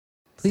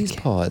Please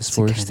pause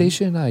for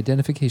station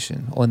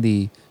identification on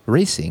the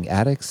Racing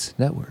Addicts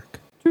Network.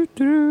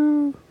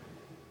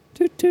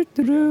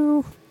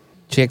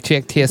 Check,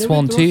 test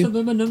 1, 2. Some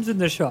M&Ms in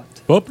the shot.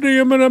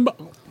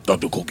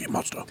 Dr. Cookie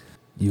Monster.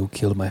 You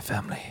killed my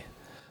family.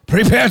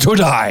 Prepare to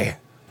die.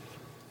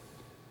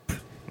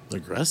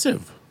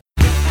 Aggressive.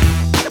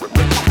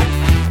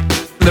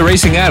 The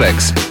Racing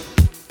Addicts.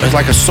 It's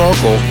like a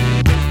circle.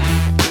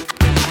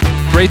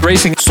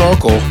 Racing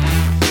circle.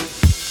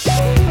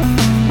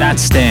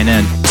 That's staying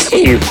in.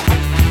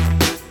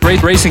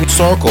 Racing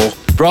Circle.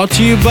 brought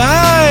to you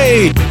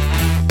by...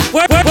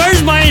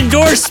 Where's my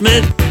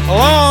endorsement?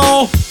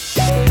 Hello?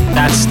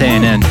 That's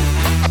staying in.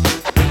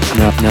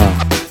 No.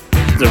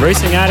 The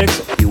Racing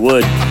Addicts, you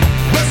would.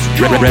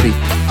 Ready.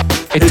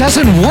 It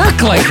doesn't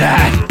work like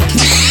that.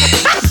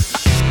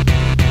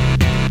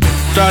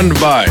 Stand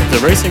by. The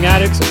Racing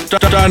Addicts,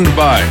 Stand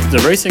by. the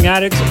Racing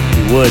Addicts,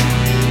 you would.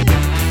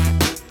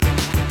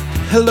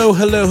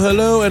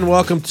 Hello, and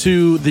welcome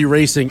to the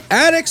Racing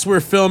Addicts. We're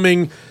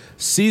filming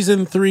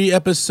Season 3,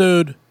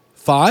 Episode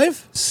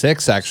 5?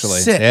 6,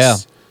 actually. 6. Yeah.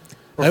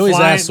 I always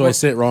flying- ask, so I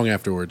say it wrong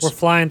afterwards. We're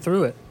flying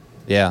through it.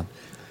 Yeah.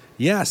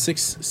 Yeah,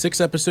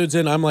 six episodes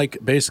in. I'm like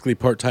basically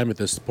part-time at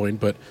this point,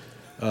 but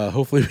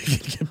hopefully we can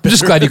get better. I'm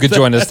just glad you could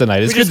join us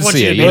tonight. It's We good just to want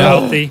see you you. to be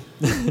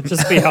know? healthy.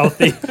 Just be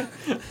healthy.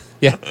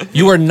 Yeah.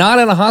 You are not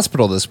in a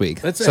hospital this week.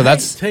 That's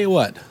tell you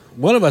what.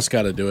 One of us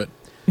got to do it.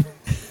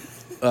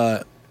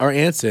 Our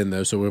aunt's in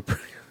though, so we're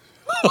pretty,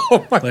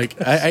 oh my like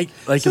I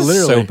like This is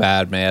literally so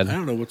bad, I man.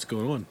 don't know what's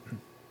going on.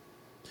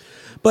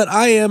 But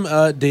I am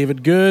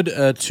David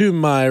Good. To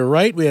my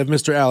right, we have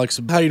Mr.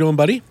 Alex. How you doing,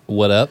 buddy?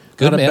 What up?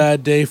 Good, Not man. a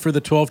bad day for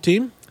the 12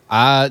 team.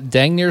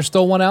 Dang near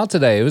stole one out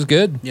today. It was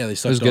good. Yeah, they It was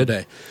sucked all good.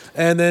 day.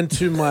 And then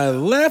to my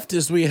left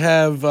is we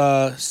have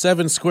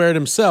 7 squared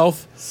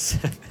himself.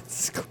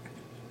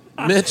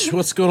 Mitch,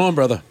 what's going on,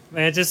 brother?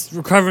 Man, just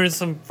recovering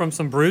from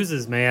some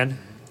bruises, man.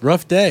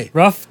 Rough day.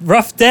 Rough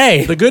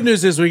day. The good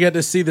news is we get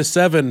to see the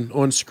 7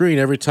 on screen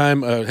every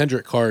time a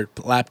Hendrick car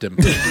lapped him.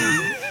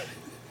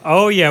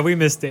 Oh, yeah, we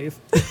miss Dave.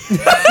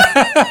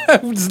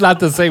 It's not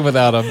the same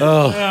without him.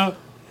 Oh.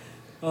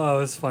 Oh, it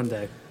was a fun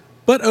day.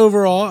 But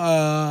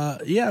overall,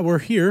 yeah, we're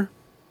here.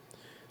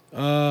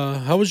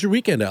 How was your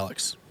weekend,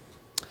 Alex?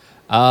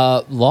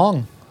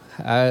 Long.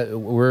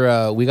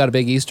 We got a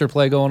big Easter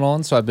play going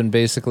on, so I've been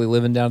basically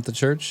living down at the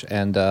church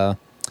and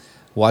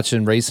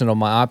watching racing on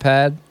my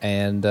iPad,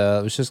 and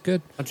it was just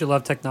good. Don't you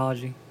love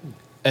technology?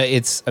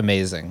 It's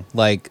amazing.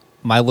 Like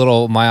my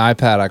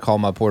iPad, I call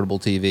my portable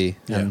TV,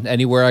 and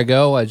anywhere I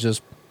go, I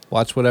just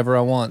watch whatever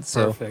I want.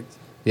 So Perfect.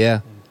 yeah.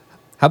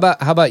 How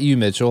about you,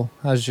 Mitchell?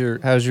 How's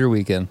your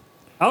weekend?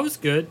 I was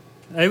good.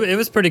 It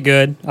was pretty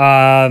good.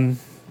 Yeah,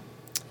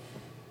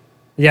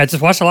 I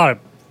just watched a lot of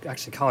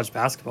actually college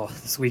basketball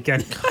this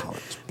weekend.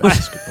 College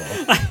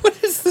basketball.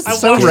 What is this? I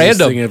So watched-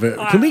 random.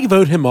 Can we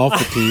vote him off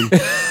the team?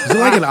 Is it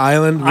like an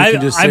island? We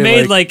can just I say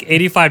made like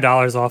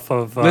 $85 off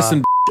of.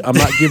 listen, I'm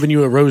not giving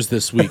you a rose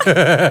this week.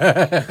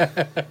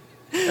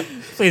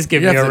 Please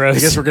give me a I rose.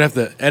 guess we're going to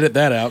have to edit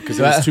that out because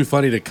it's too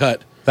funny to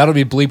cut. That'll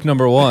be bleep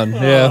number 1.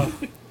 Yeah.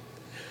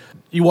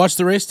 You watched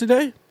the race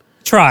today?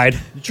 Tried.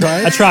 You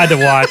tried? I tried to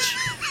watch.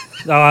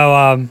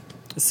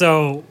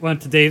 So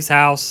went to Dave's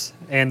house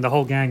and the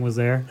whole gang was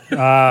there.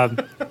 I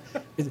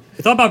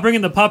thought about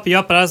bringing the puppy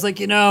up, but I was like,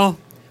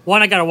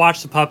 one, I got to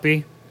watch the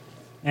puppy.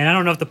 And I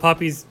don't know if the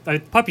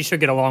puppy should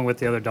get along with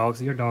the other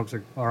dogs. Your dogs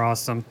are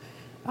awesome.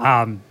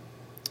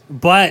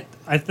 But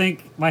I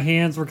think my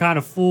hands were kind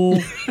of full.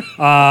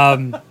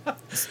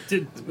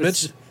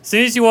 Mitch? As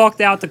soon as you walked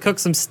out to cook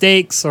some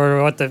steaks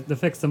or what to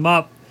fix them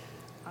up,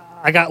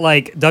 I got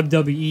like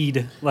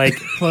WWE'd, like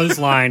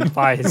clotheslined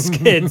by his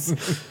kids,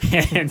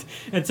 and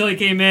until he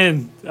came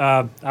in,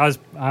 I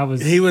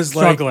was He was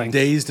struggling. like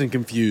dazed and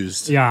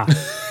confused. Yeah,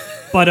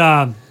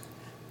 but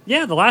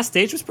yeah, the last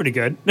stage was pretty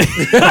good.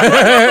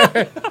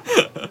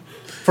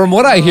 From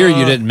what I hear,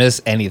 you didn't miss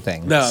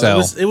anything. No,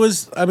 so. it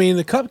was. I mean,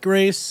 the Cup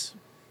race.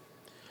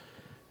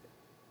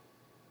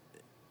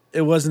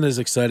 It wasn't as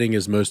exciting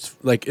as most.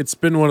 Like, it's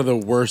been one of the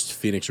worst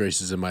Pheonix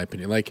races in my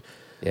opinion. Like,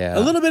 Yeah.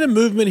 a little bit of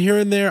movement here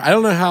and there. I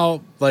don't know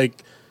how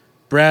like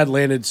Brad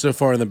landed so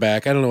far in the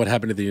back. I don't know what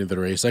happened at the end of the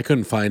race. I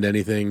couldn't find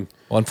anything.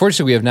 Well,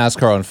 unfortunately, we have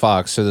NASCAR on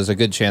Fox, so there's a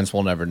good chance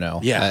we'll never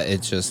know. Yeah.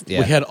 It's just, We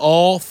had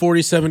all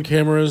 47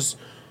 cameras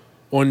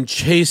on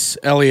Chase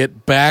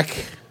Elliott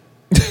back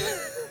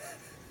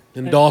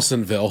in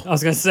Dawsonville. I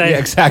was gonna say, Yeah,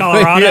 exactly.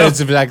 Colorado. Yeah,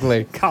 it's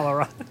exactly.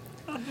 Colorado.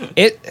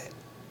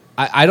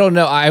 I don't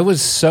know. I was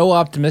so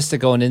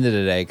optimistic going into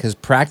today because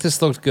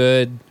practice looked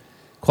good.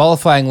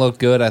 Qualifying looked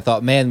good. I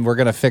thought, man, we're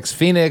going to fix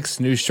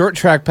Pheonix, new short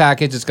track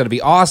package. It's going to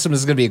be awesome. This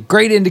is going to be a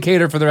great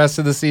indicator for the rest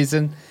of the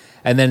season.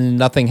 And then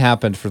nothing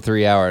happened for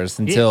 3 hours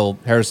until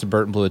Harrison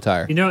Burton blew a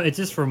tire. It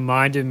just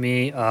reminded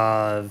me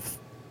of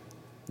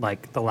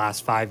like the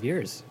last 5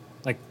 years,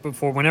 like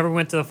before, whenever we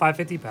went to the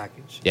 550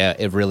 package. Yeah,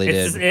 it really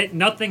did.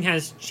 Nothing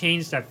has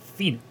changed at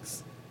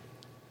Pheonix.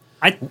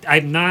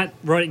 I'm not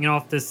writing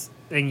off this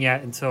thing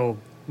yet until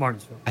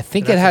Martinsville. I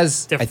think So it that's a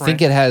has. I different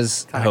think it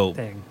has kind of hope.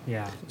 thing.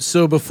 Yeah.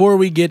 So before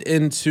we get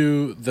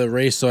into the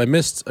race, so I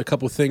missed a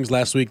couple things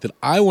last week that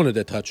I wanted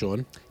to touch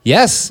on.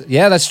 Yes.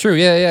 Yeah, that's true.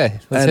 Yeah.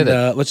 Let's hit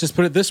it. Let's just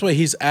put it this way: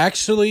 he's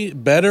actually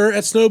better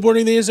at snowboarding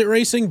than he is at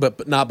racing,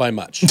 but not by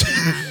much.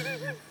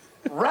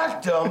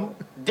 Wrecked him,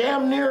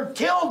 damn near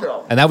killed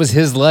him. And that was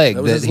his leg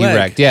that he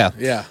wrecked. Yeah.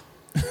 Yeah.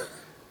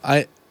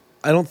 I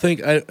don't think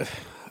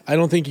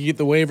you get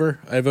the waiver.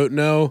 I vote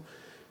no.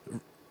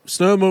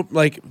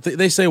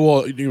 They say,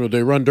 well,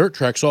 they run dirt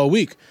tracks all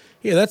week.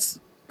 Yeah, that's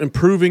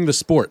improving the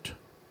sport.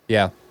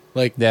 Yeah.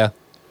 Like, Yeah.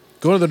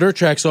 going to the dirt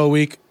tracks all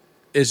week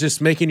is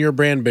just making your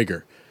brand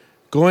bigger.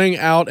 Going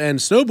out and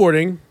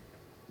snowboarding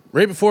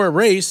right before a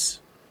race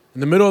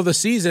in the middle of the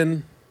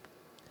season.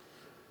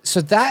 So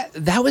that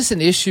was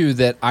an issue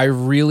that I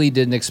really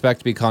didn't expect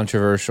to be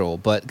controversial,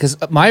 but because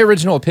my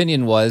original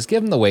opinion was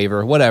give him the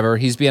waiver, whatever.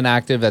 He's being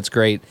active, that's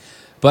great.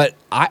 But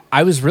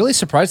I was really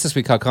surprised this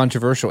week how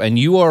controversial. And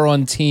you're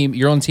on team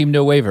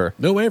no waiver.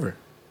 No waiver.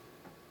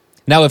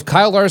 Now, if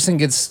Kyle Larson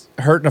gets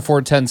hurt in a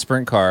 410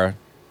 sprint car,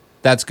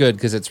 that's good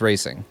because it's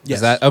racing. Yes.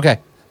 Is that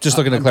okay? Just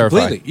looking to clarify.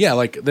 Completely. Yeah,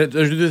 like there's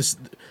this.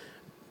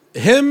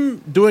 Him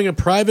doing a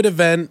private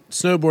event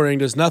snowboarding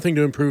does nothing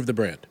to improve the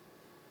brand.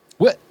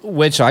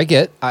 Which I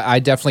get. I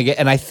definitely get.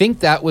 And I think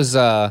that was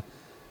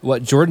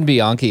what Jordan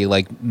Bianchi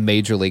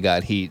majorly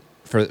got heat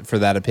for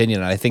that opinion.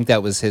 And I think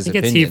that was his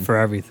opinion. He gets heat for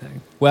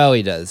everything. Well,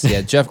 he does.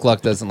 Yeah, Jeff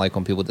Gluck doesn't like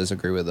when people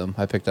disagree with him.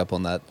 I picked up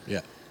on that. Yeah.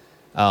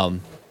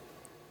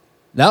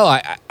 No,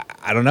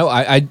 I don't know.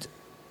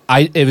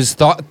 It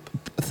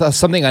was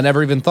something I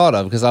never even thought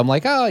of because I'm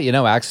like,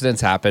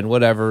 accidents happen,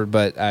 whatever.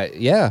 But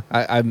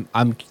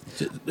I'm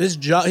His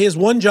job. He has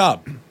one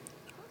job.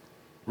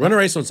 Run a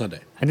race on Sunday.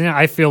 And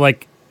I feel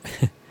like,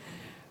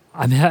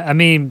 I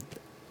mean,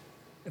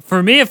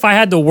 for me, if I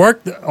had to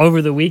work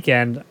over the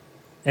weekend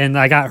and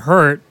I got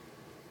hurt,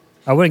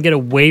 I wouldn't get a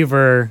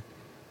waiver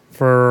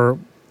for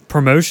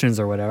promotions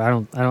or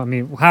whatever. I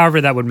mean,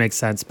 however that would make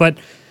sense. But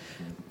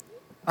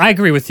I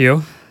agree with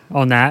you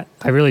on that.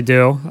 I really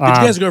do. Did you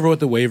guys go over what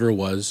the waiver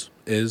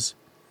is?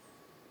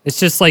 It's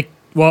just like,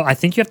 well, I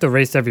think you have to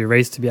race every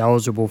race to be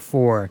eligible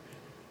for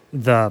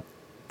the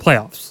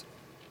playoffs.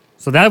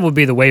 So that would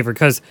be the waiver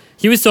because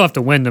he would still have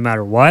to win no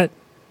matter what.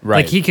 right.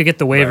 Like he could get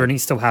the waiver Right. and he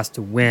still has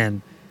to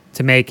win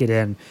to make it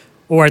in.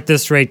 Or at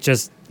this rate,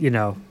 just,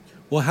 Well,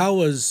 how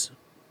was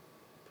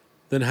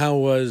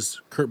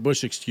Kurt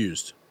Busch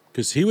excused?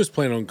 Because he was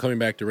planning on coming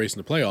back to race in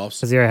the playoffs.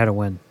 because he already had to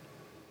win.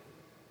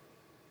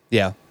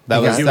 Yeah,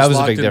 that Because he was a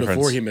locked big in difference.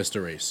 before he missed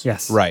a race.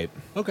 Yes. Right.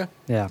 Okay.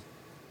 Yeah.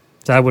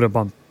 So I would have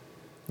bumped.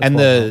 And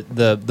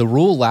the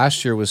rule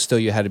last year was still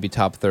you had to be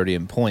top 30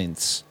 in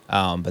points,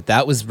 but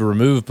that was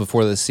removed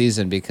before the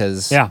season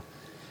because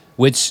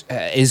which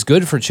is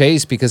good for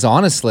Chase because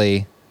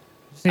honestly,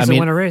 Just needs to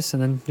win a race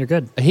and then you're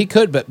good. he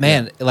could, but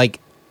man,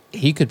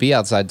 he could be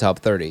outside top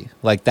 30.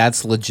 Like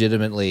that's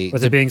legitimately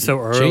With it being so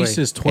early. Chase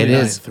is It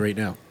is. 29th right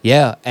now.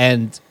 yeah,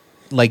 and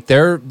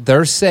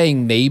they're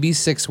saying maybe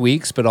 6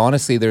 weeks, but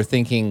honestly they're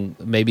thinking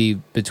maybe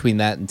between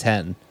that and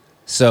 10.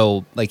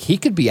 So he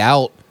could be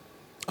out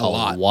a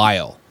lot.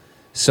 while.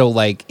 So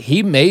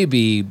he may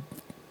be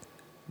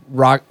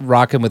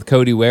rocking with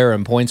Cody Ware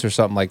in points or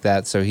something like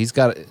that. So he's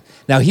got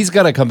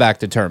to come back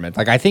determined.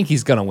 I think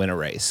he's going to win a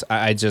race.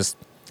 I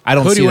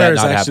don't Cody see Ware that is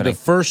not actually happening. the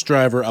first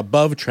driver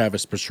above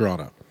Travis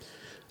Pastrana.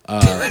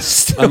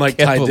 Still Unlike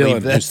can't Ty believe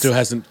Dillon, who this. still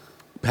hasn't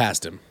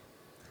passed him.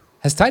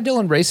 Has Ty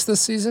Dillon raced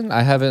this season?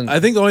 I haven't. I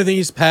think the only thing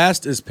he's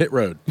passed is pit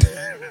road.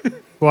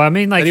 Well, I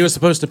mean, And he was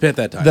supposed to pit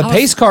that time. the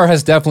pace car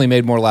has definitely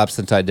made more laps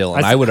than Ty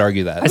Dillon. I would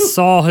argue that. I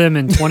saw him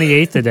in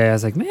 28th today. I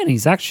was like, man,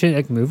 he's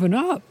actually moving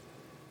up.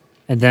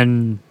 And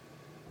then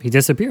he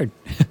disappeared.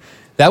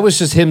 That was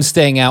just him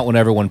staying out when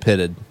everyone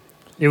pitted.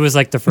 It was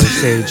like the first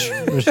stage.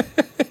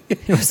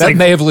 It was That like,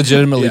 may have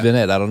legitimately Yeah. been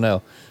it. I don't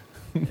know.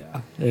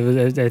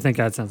 I think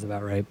that sounds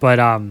about right. But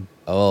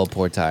Oh,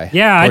 poor Ty.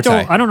 yeah, Poor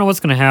Ty. I don't know what's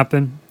going to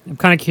happen. I'm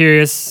kind of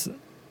curious.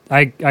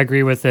 I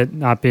agree with it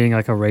not being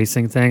like a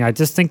racing thing. I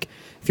just think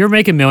if you're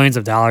making millions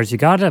of dollars,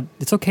 it's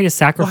okay to well,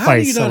 sacrifice. how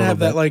do you a not little have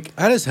that? bit.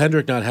 How does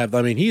Hendrick not have?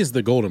 I mean, he is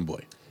the golden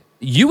boy.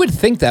 You would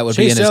think that would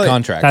be Chase in his Elliott.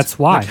 contract. That's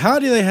why. Like, how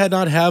do they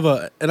not have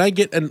a? And I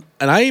get and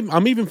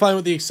I'm even fine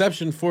with the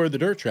exception for the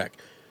dirt track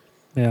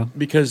Yeah.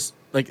 because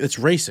it's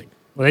racing.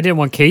 Well, they didn't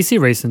want Casey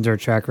racing dirt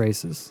track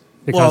races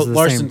because Well, of the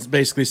Larson same.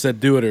 basically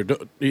said, "Do it or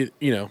don't."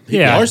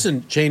 Yeah.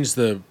 Larson changed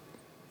the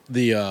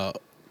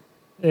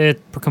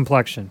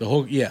Complexion.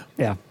 whole Yeah.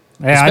 Yeah,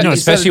 I know. He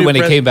set a Especially new when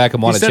he came back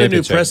and won he a set a new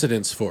championship.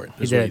 precedence for it.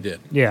 Is what he did.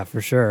 Yeah,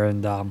 for sure.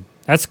 And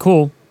that's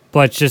cool.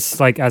 But just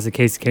as a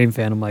Casey Kane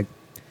fan, I'm like,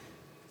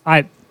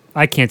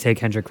 I can't take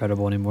Hendrick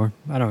credible anymore.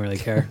 I don't really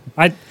care.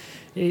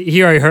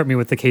 He already hurt me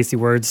with the Casey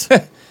words.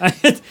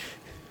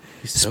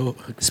 He's so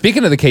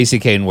Speaking of the Casey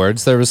Kane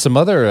words, there was some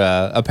other.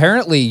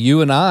 Apparently,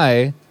 you and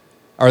I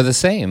are the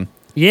same,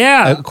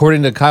 Yeah.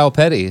 according to Kyle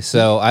Petty.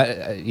 So,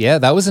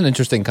 that was an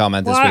interesting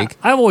comment this Well, week.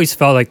 I've always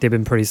felt like they've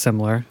been pretty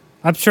similar.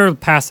 I'm sure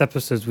past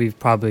episodes we've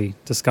probably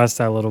discussed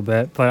that a little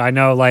bit, but I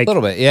know A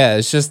little bit, yeah.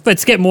 It's just but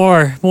it's getting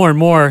more and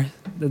more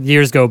the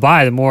years go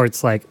by, the more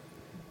it's like,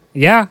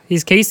 yeah,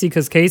 he's Casey,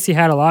 because Casey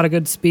had a lot of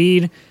good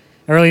speed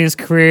early in his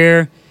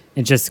career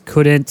and just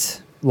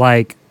couldn't,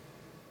 like,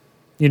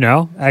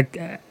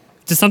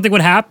 just something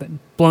would happen.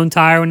 Blown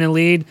tire in the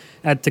lead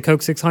at the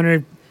Coke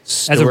 600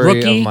 as a Story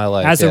rookie. of my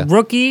life, a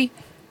rookie,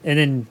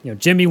 and then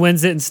Jimmy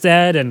wins it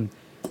instead, and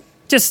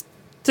just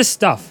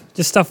stuff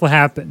will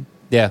happen.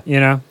 Yeah.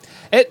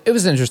 It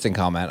was an interesting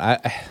comment.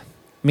 I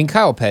mean,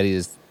 Kyle Petty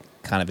is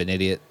kind of an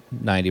idiot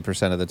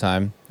 90% of the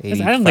time. I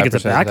don't think it's a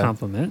 85% bad of the time.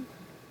 compliment.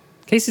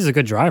 Casey's a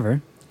good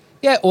driver.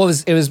 Yeah, well,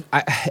 it was.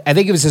 I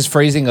think it was his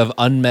phrasing of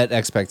unmet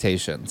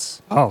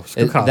expectations. Oh,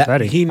 screw Kyle that-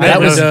 Petty. he I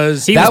didn't never know-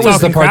 does. he That was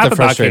the talking part crap that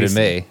about frustrated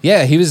Casey. me.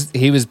 Yeah, he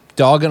was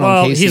dogging on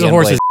Well, Casey. he's a and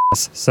horse's Blake.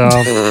 ass, so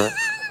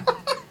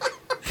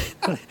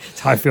that's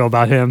how I feel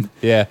about him.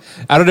 Yeah,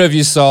 I don't know if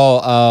you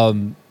saw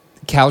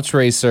Couch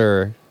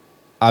Racer,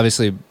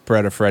 obviously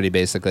Beretta Freddy,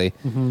 basically.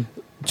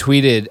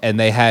 Tweeted, and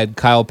they had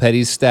Kyle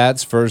Petty's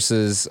stats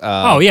versus.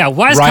 Oh yeah,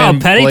 why is Ryan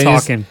Kyle Petty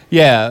Blaney's- talking?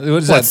 Yeah, what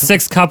is What, that?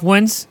 6 Cup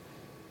wins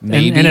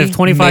Maybe in a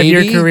 25-year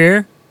maybe?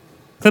 career?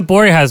 Clint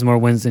Boyer has more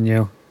wins than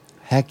you.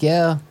 Heck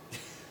yeah.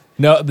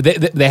 No, but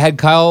they had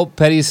Kyle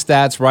Petty's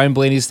stats, Ryan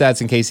Blaney's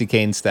stats, and Casey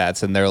Kane's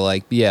stats, and they're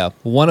like, yeah,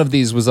 one of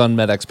these was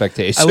unmet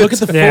expectations. I look at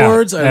the Yeah,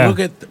 Fords, I yeah. look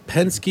at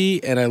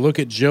Penske, and I look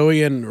at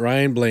Joey and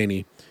Ryan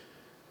Blaney.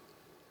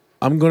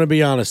 I'm going to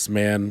be honest,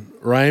 man.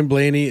 Ryan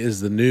Blaney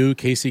is the new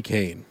Casey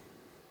Kane.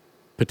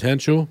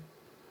 Potential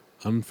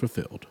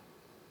unfulfilled.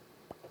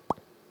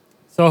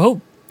 So I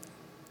hope.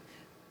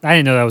 I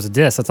didn't know that was a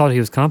diss. I thought he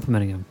was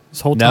complimenting him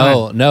this whole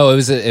time. No, it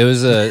was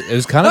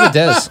kind of a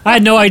diss. I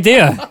had no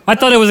idea. I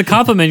thought it was a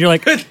compliment. You're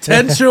like,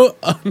 Potential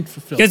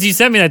unfulfilled. because you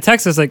sent me that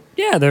text. I was like,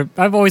 yeah,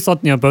 I've always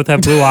thought both have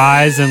blue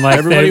eyes and like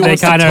Everybody they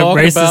wants to kind of talk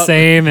race the about-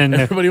 same. And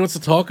Everybody wants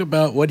to talk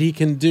about what he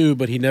can do,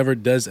 but he never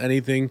does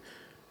anything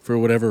for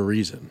whatever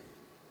reason.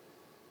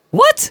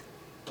 what?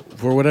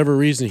 For whatever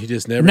reason, he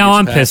just never. Now gets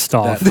I'm past pissed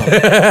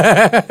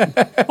that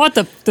hump.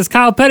 What does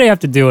Kyle Petty have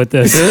to do with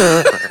this?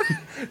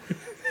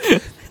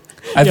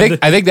 I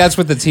think that's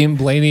what the Team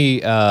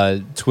Blaney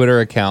Twitter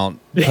account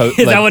Is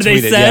that what they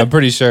tweeted. said? Yeah, I'm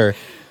pretty sure.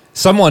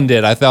 Someone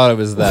did. I thought it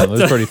was them. It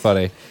was pretty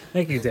funny.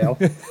 Thank you, Dale.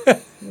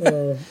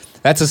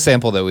 That's a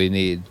sample that we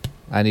need.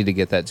 I need to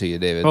get that to you,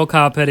 David. Well,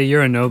 Kyle Petty,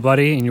 you're a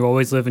nobody, and you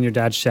always live in your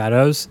dad's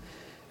shadows.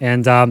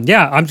 And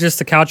yeah, I'm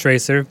just a couch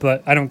racer,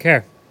 but I don't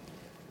care.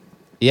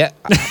 Yeah.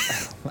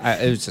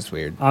 It was just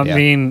weird. I Yeah.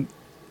 mean,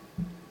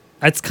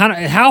 it's kind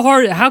of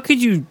how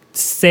could you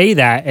say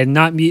that and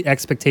not meet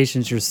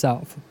expectations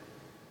yourself?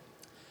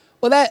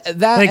 Well, that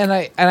Like-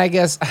 and I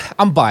guess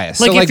I'm biased.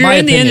 Like so, if you're my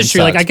in the opinion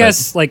industry, like I sucks,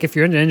 guess like if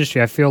you're in the industry,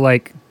 I feel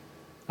like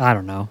I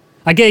don't know.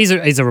 I get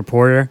he's a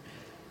reporter,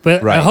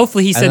 but Right.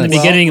 hopefully he said in the And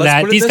then- beginning Well, let's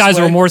that put it these this guys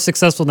way. are more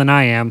successful than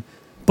I am.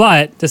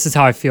 But this is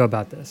how I feel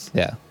about this. but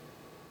yeah.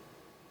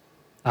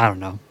 I don't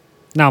know.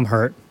 Now I'm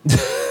hurt.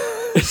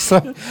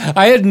 So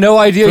I had no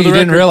idea For you the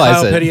didn't record, realize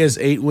Kyle it. Petty has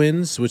 8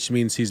 wins, which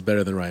means he's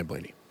better than Ryan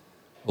Blaney.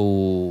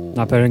 Ooh.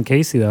 Not better than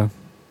Casey though.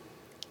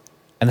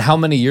 And how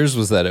many years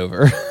was that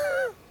over?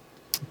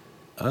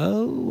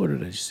 Oh, where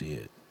did I see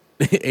it?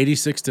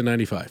 86 to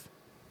 95.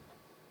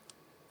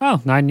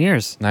 Oh, 9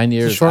 years. 9 It's a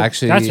years. short-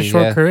 Actually, that's a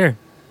short yeah. career.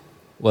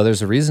 Well,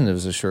 there's a reason it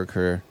was a short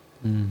career.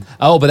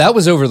 Oh, but that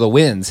was over the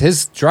wins.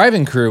 His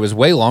driving career was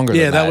way longer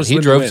Yeah, than that that. was He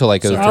when drove he to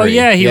like went. 03. Oh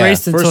yeah, he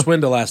raced until First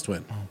win to last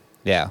win.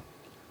 Yeah.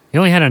 he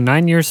only had a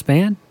 9-year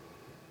span.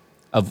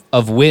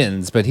 Of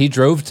wins, but he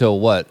drove till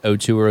what,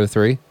 02 or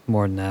 03?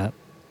 More than that.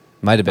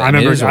 Might have been. I it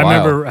remember. was a I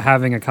while. remember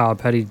having a Kyle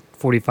Petty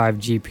 45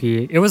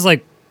 GP. It was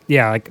like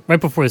like right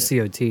before the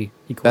COT. He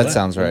quit. That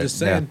sounds I'm right. just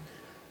saying.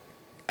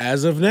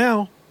 As of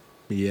now,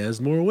 he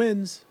has more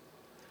wins.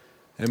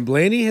 And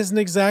Blaney isn't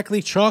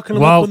exactly chalking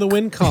him Well, up in the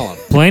win column.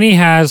 Blaney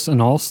has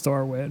an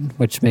All-Star win,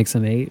 which makes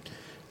him 8.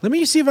 Let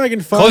me see if I can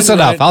find Close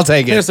enough. I'll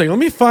take it. Hang on a second. Let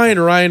me find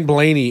Ryan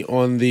Blaney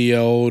on the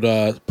old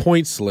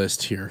points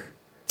list here.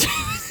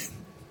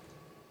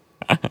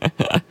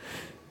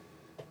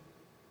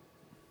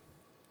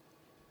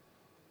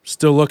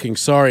 Still looking.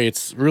 Sorry,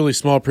 it's really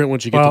small print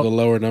once you get Well, to the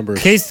lower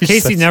numbers.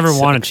 Casey never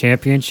won a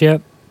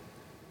championship,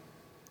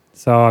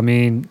 so I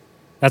mean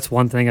that's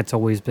one thing that's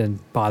always been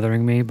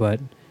bothering me. But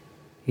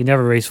he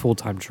never raced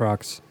full-time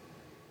trucks,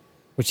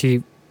 which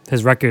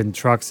his record in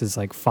trucks is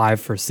like 5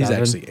 for 7.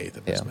 He's actually 8th.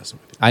 I'm just Yeah. messing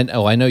with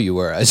you. I know you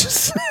were. I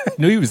just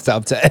knew he was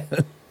top 10.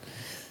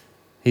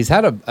 He's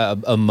had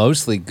a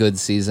mostly good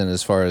season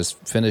as far as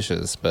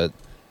finishes, but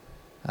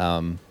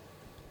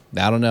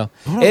I don't know.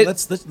 Hold on,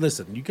 let's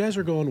listen. You guys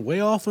are going way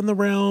off in the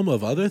realm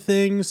of other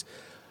things.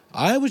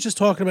 I was just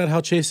talking about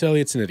how Chase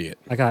Elliott's an idiot.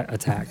 I got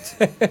attacked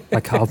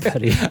by Kyle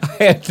Petty.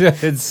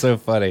 It's so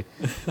funny.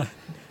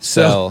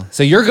 So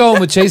you're going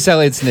with Chase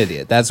Elliott's an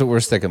idiot. That's what we're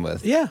sticking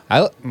with. Yeah.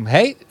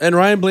 Hey, And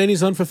Ryan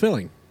Blaney's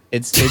unfulfilling.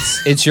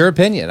 it's your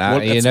opinion.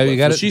 You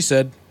got it. She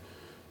said.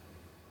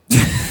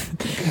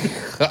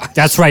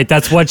 That's right.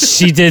 That's what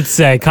she did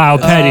say, Kyle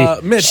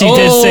Petty. Mitch. She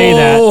did say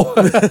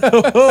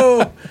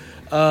that.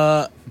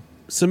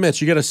 So,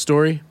 Mitch, you got a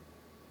story?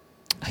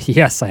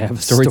 Yes, I have a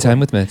Story time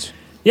with Mitch.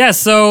 Yeah,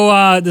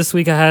 so this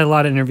week I had a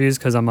lot of interviews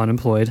because I'm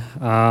unemployed.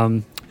 Hang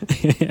on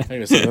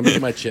a second. Let me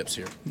get my chips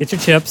here. Get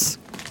your chips.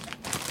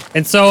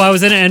 And so I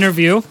was in an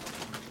interview,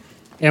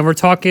 and we're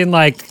talking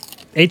like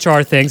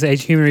HR things, a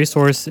human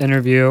resource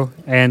interview,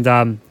 and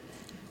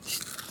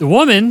the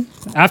woman,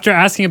 after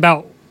asking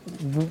about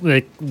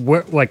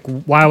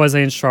why was I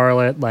in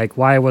Charlotte, like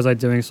why was I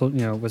doing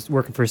was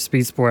working for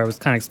Speed Sport, I was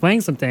kind of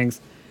explaining some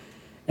things,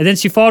 and then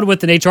she followed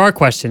with an HR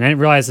question. I didn't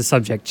realize the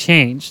subject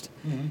changed,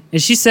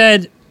 and she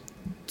said,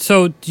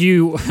 "So do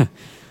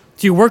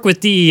you work with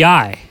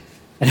DEI?"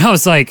 And I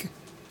was like,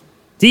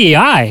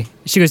 "DEI?"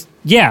 She goes,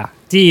 "Yeah,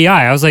 DEI."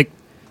 I was like,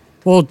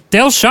 "Well,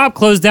 Dale's shop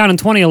closed down in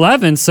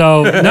 2011,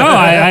 so no,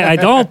 I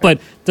don't, but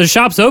the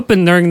shop's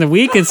open during the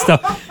week and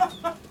stuff."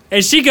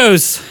 And she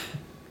goes,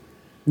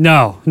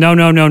 No,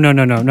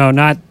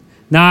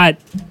 not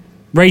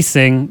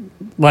racing.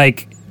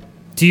 Like,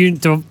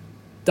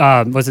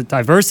 was it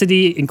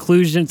diversity,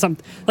 inclusion,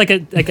 something like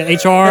an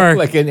HR,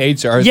 Like an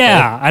HR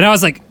yeah. thing. And I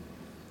was like,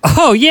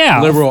 oh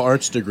yeah, Liberal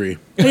arts degree.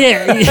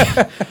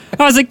 yeah.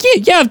 I was like,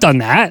 yeah, I've done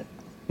that,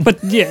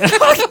 but yeah.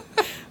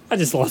 I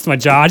just lost my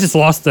job. I just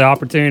lost the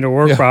opportunity to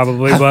work,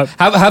 probably. But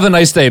Have a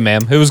nice day, ma'am.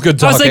 It was good I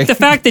talking. was like, the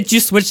fact that you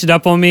switched it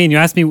up on me and you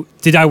asked me,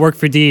 did I work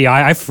for DEI?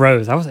 I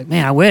froze. I was like,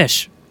 man, I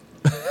wish.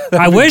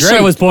 I wish I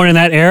great. was born in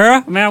that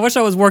era. Man, I wish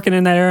I was working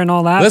in that era and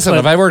all that. Listen, but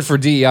if I worked for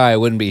DEI, I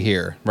wouldn't be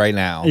here right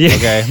now. Yeah.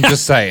 Okay, I'm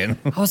just saying.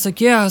 I was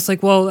like, yeah. I was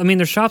like, well, I mean,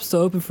 their shop's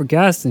still open for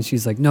guests. And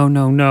she's like, no,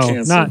 not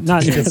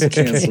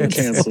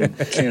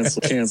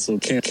Cancel.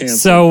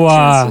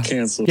 So,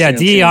 cancel. yeah,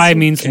 DEI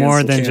means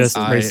more than just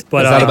race.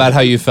 But Is that about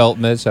how you felt,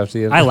 Mitch, after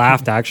the I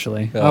laughed,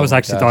 actually. Oh I was my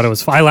actually gosh. thought it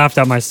was I laughed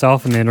at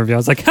myself in the interview. I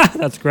was like,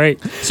 that's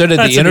great. So did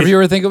That's the a good-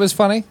 interviewer think it was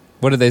funny?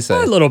 What did they say?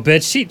 A little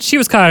bit. She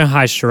was kind of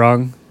high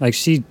strung. Like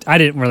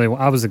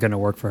I wasn't going to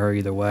work for her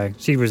either way.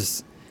 She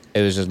was,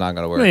 It was just not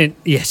going to work. I mean,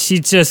 yeah,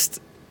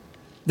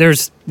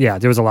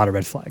 there was a lot of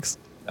red flags.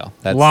 No, A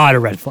that's, lot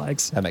of red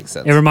flags. that makes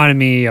sense. It reminded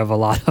me of a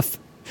lot of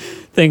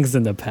things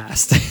in the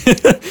past.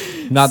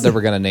 Not that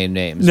we're going to name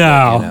names. No.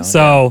 but, you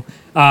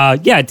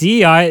know, So,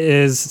 DEI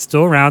is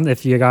still around.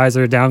 If you guys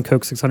are down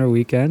Coke 600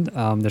 weekend,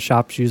 the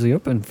shop's usually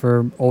open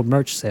for old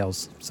merch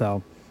sales.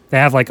 So they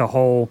have like a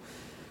whole,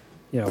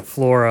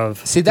 floor of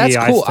See, that's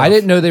DEI cool. stuff I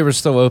didn't know they were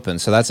still open,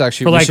 so that's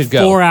actually for we like should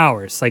go. 4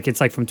 hours. Like it's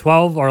like from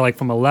 12 or like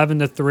from 11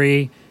 to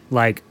 3,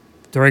 like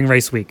during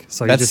race week.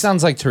 So That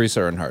sounds like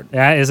Teresa Earnhardt.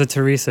 that is a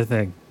Teresa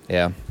thing.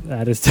 Yeah.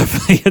 That is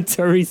definitely a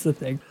Teresa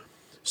thing.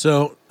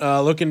 So,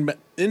 looking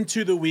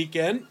into the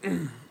weekend,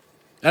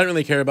 I don't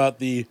really care about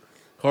the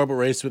horrible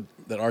race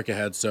that Arca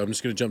had, so I'm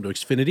just going to jump to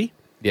Xfinity.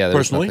 Yeah, there's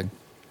Personally? nothing.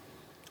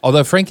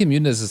 Although Frankie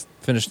Muniz is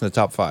finished in the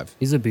top 5.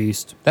 He's a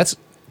beast. That's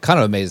kind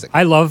of amazing.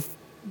 I love.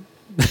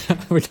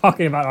 We're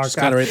talking about our Just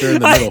kind of right there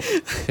in the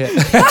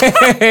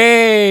middle.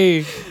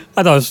 Hey!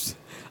 I just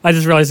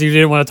realized you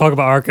didn't want to talk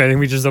about Arca, and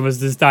we just almost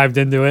just dived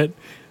into it.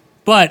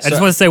 But I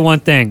just want to say one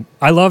thing.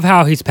 I love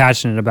how he's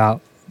passionate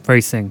about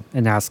racing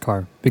in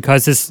NASCAR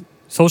because his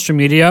social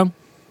media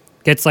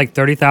gets like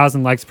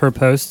 30,000 likes per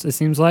post, it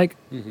seems like.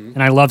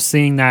 And I love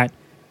seeing that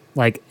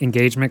like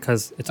engagement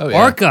because it's Oh, yeah.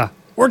 Arca.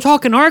 We're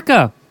talking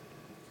Arca.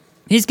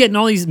 He's getting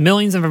all these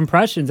millions of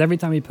impressions every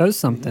time he posts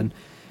something.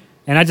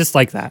 And I just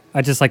like that.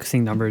 I just like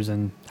seeing numbers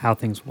and how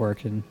things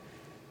work. And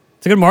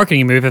it's a good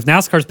marketing move. If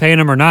NASCAR's paying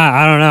him or not,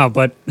 I don't know.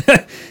 But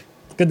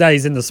it's good that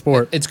he's in the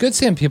sport. It's good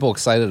seeing people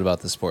excited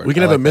about the sport. We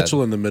can I have a like that.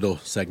 Mitchell in the middle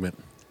segment.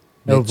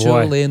 Oh,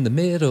 Mitchell boy. in the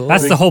middle.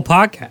 That's the whole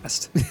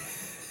podcast.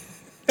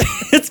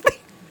 It's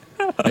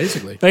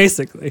Basically.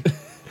 basically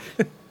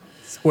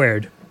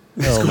squared.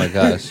 Oh my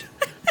gosh.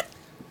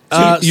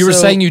 You were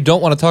so- saying you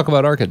don't want to talk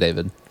about Arca,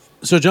 David.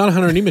 So, John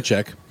Hunter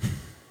Nemechek,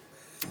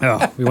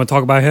 Oh, we want to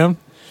talk about him?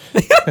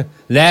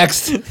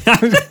 Next.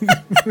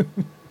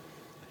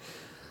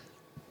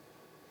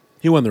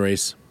 he won the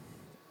race.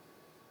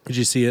 Did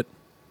you see it?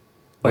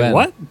 Wait, When?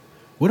 what?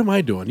 What am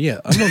I doing? Yeah,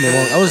 I'm on the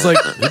wrong. I was like,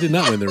 he did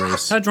not win the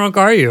race. How drunk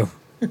are you?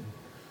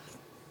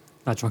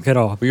 Not drunk at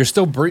all. Well, you're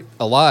still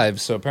alive,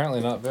 so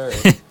apparently not very.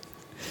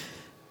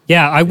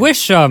 Yeah, I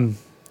wish. I'm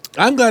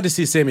glad to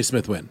see Sammy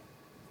Smith win.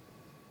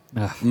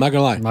 Ugh, I'm not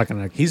gonna lie. I'm not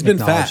gonna He's been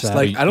acknowledge fast. that.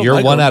 Like I don't. You're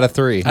like 1 him. out of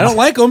 3. I don't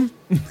like him.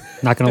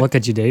 not gonna look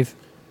at you, Dave.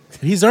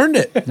 He's earned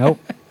it. Nope.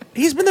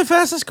 He's been the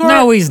fastest car.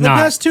 No, he's in the not.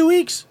 past 2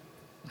 weeks.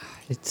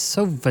 It's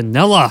so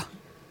vanilla.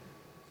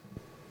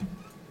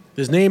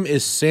 His name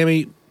is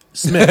Sammy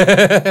Smith.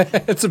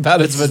 It's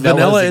about as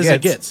Vanilla as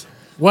it gets.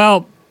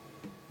 Well,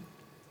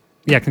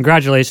 yeah,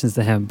 congratulations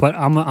to him. But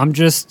I'm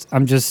just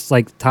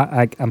like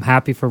I'm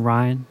happy for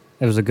Ryan.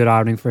 It was a good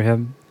outing for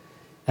him,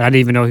 and I didn't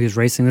even know he was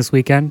racing this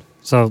weekend.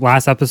 So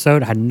last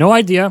episode, I had no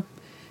idea.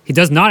 He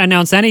does not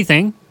announce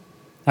anything.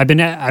 I've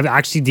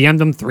actually DM'd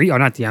him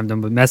not DM'd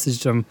him, but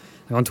messaged him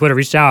on Twitter,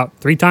 reached out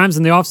 3 times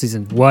in the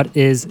offseason. What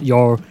is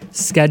your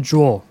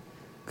schedule?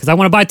 Because I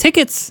want to buy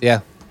tickets.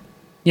 Yeah.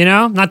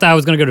 Not that I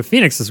was going to go to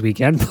Pheonix this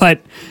weekend, but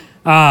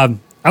I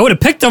would have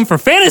picked him for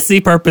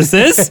fantasy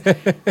purposes.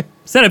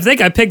 Instead, I think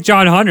I picked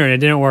John Hunter and it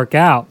didn't work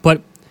out.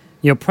 But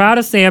proud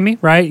of Sammy,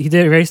 right? He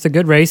raced a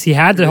good race. He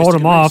had to hold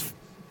him off.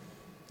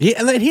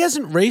 He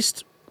hasn't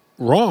raced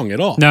wrong at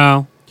all.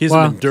 No, He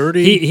hasn't been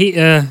dirty.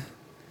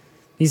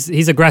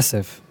 He's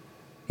aggressive.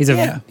 He's Yeah,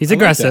 I like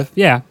aggressive. that.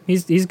 Yeah,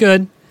 he's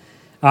good.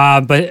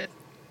 But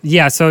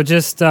yeah, so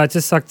just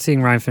sucked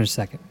seeing Ryan finish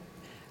second.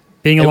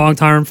 Being a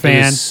long-term It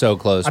fan, was so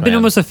close. I've been man.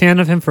 almost a fan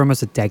of him for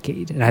almost a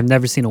decade, and I've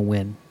never seen a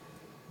win.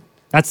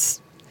 I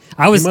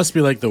He was must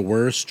be like the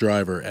worst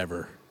driver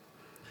ever.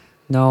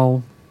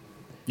 no.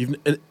 You've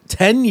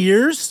 10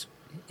 years?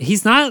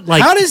 He's not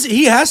like How does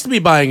he has to be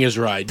buying his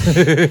ride?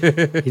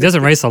 he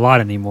doesn't race a lot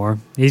anymore.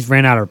 He's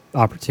ran out of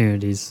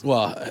opportunities,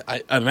 Well,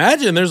 I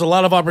imagine there's a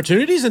lot of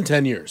opportunities in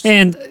 10 years.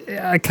 and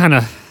I kind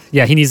of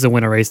he needs to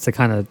win a race to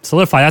kind of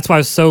solidify. That's why it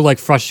was so like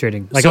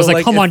frustrating. Like So, I was like,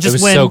 like, come if- on, It just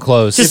was win, so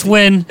close. just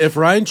win. If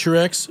Ryan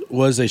Truex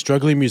was a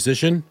struggling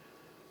musician,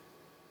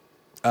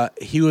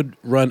 he would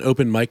run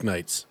open mic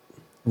nights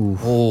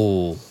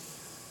Oh,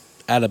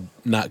 at a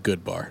not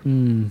good bar.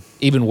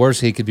 even worse,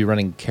 he could be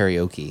running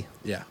karaoke.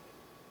 Yeah.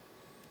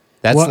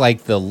 That's What-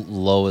 like the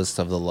lowest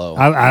of the low.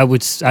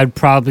 I'd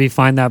probably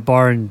find that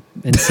bar and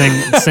sing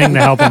to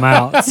help him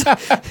out.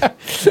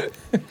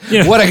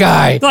 You know, What a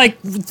guy! like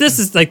this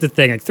is like the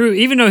thing. Like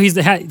even though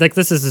like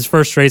this is his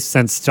first race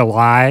since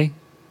July,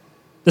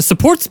 the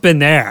support's been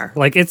there.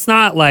 Like it's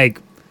not like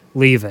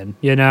leaving.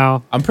 You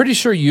know, I'm pretty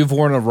sure you've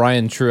worn a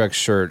Ryan Truex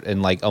shirt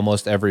in like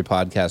almost every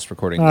podcast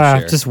recording this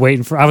year. just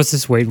waiting for. I was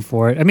just waiting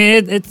for it. I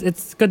mean,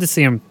 it's good to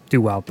see him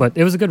do well, but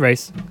it was a good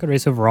race. Good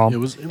race overall. It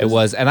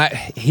was, and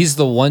he's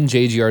the one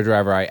JGR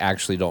driver I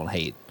actually don't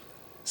hate.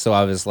 So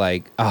I was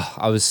like,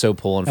 I was so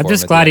pulling for I'm him.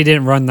 just at glad the he end.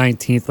 didn't run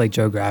 19th like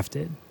Joe Graff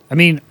did. I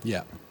mean,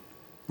 Yeah.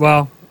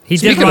 well, he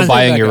Speaking did run. of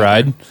buying your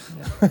ride,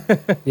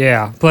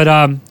 Yeah, but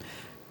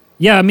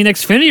yeah, I mean,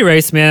 Xfinity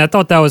race, man. I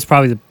thought that was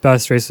probably the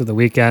best race of the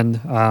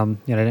weekend. I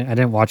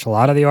didn't watch a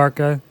lot of the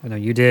ARCA. I know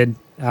you did,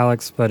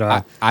 Alex, but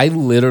I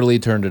literally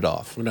turned it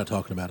off. We're not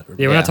talking about it.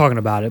 yeah, we're yeah. not talking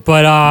about it.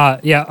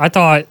 But yeah, I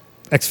thought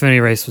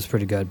Xfinity race was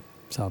pretty good.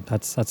 So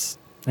that's,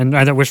 and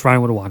I wish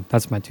Ryan would have won.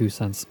 That's my 2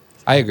 cents.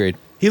 I agreed.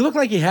 He looked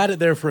like he had it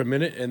there for a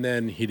minute, and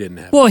then he didn't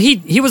have it. Well,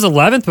 he was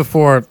 11th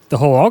before the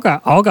whole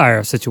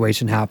Allgaier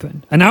situation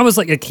happened, and I was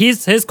like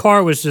his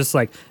car was just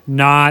like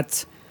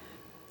not.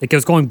 Like it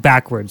was going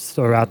backwards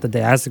throughout the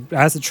day. As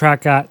the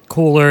track got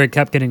cooler, it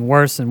kept getting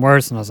worse and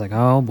worse, and I was like,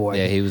 "Oh boy!"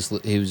 Yeah, he was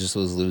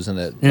losing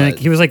it. And like, but-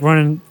 he was like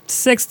running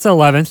 6th to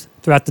 11th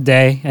throughout the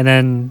day, and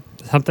then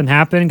something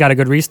happened. Got a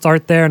good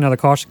restart there. Another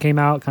caution came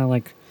out, kind of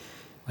like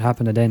what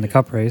happened today in the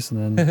Cup race,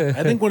 and then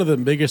I think one of the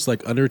biggest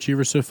like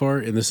underachievers so far,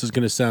 and this is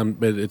going to sound,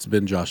 but it's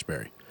been Josh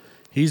Berry.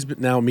 He's been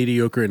now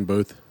mediocre in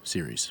both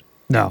series.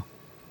 no,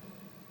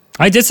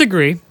 I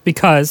disagree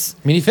because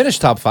I mean, he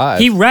finished top 5.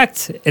 he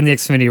wrecked in the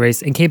Xfinity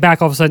race and came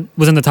back all of a sudden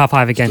was in the top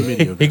 5 again.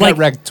 He got like-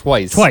 wrecked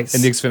twice Twice.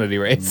 in the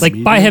Xfinity race. Like by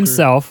Mediocre.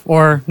 himself,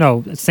 or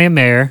no, Sam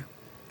Mayer.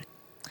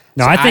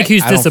 No, So I think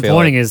who's I don't feel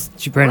disappointing it. is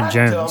Brandon Wrecked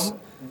Jones. him,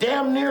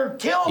 damn near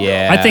killed him.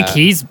 yeah, I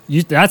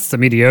think that's the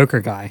mediocre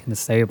guy in the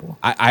stable.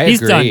 I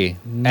He's agree.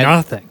 done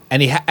nothing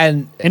And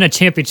and in a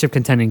championship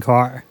contending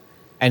car.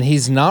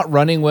 he's not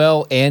running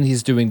well, and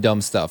he's doing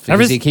dumb stuff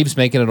because he keeps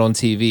making it on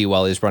TV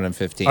while he's running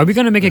 15. Are we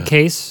going to make a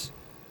case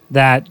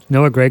that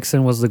Noah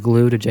Gragson was the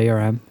glue to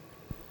JRM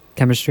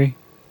chemistry?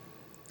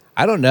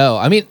 I don't know.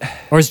 I mean,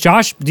 Or is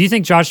Josh, do you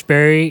think Josh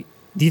Berry,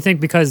 do you think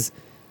because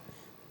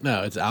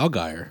No, it's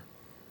Allgaier.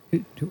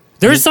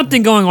 there's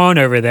something going on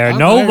over there?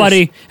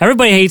 Outliers.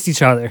 Everybody hates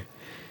each other.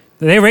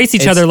 They race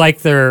each It's- other like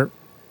they're,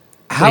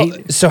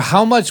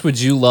 how much would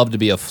you love to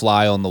be a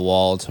fly on the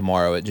wall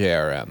tomorrow at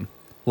JRM?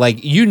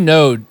 Like, you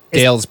know,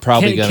 Dale's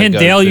probably going to can go.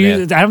 Dale to the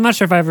use, I'm not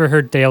sure if I ever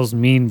heard Dale's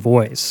mean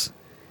voice.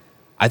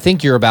 I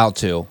think you're about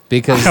to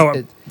because.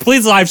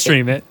 Please live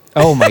stream it.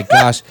 Oh my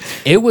gosh,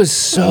 it was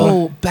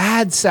so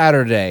bad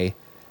Saturday.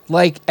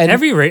 Like and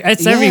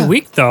It's every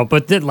week though,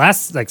 but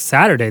last like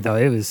Saturday though,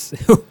 it was.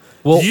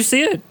 Well- Did you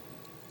see it?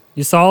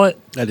 You saw it?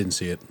 I didn't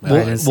see it. I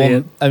didn't see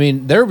it. I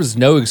mean, there was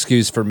no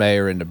excuse for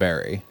Mayer and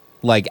DeBerry,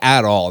 like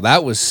at all.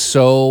 That was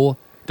so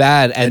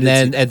bad. And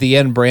then at the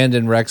end,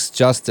 Brandon wrecks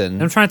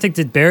Justin. I'm trying to think.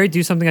 Did Barry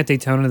do something at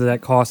Daytona that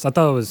cost? I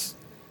thought it was.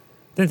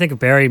 Didn't think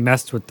Barry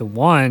messed with the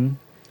one.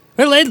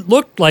 It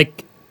looked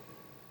like.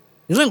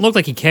 It didn't look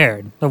like he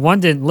cared. The one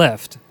didn't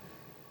lift.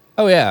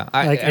 Oh yeah,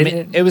 Like, I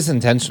mean, it was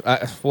intentional.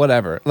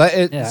 Whatever.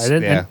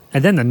 Yeah,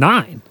 and then the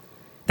 9.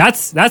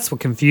 That's what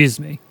confused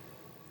me.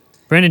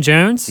 Brandon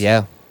Jones.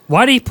 Yeah.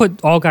 Why did he put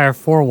Allgaier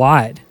 4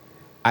 wide?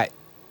 I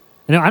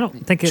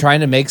don't think it. Trying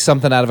to make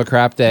something out of a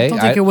crap day. I don't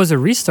think it was a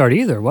restart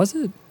either, was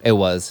it? It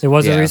was. It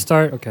was yeah. a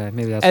restart. Okay,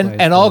 maybe that's. And why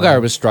and it's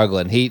Allgaier was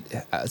struggling. He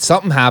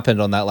something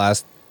happened on that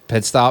last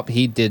pit stop.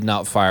 He did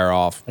not fire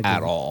off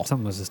at all.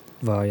 Something was just.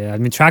 Well, yeah. I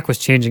mean, track was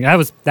changing. That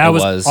was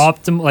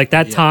optimal. Like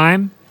that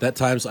time. That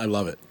times I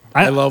love it.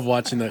 I love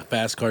watching the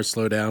fast cars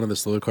slow down and the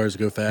slow cars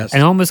go fast.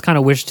 And I almost kind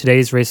of wish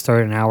today's race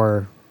started an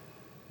hour.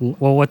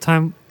 Well, what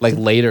time? Like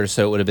later,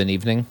 so it would have been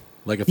evening.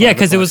 Like a Yeah,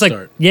 because it 5 was o'clock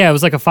like start. it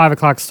was like a 5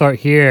 o'clock start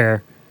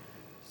here,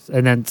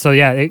 and then so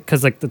yeah,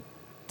 because like the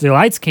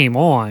lights came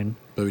on,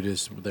 But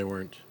they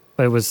weren't.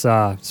 but it was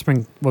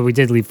spring. Well, we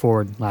did leave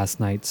forward last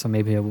night, so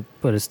maybe it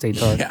would have stayed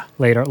dark Yeah.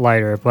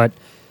 lighter. But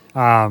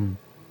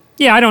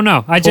Yeah, I don't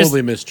know. I just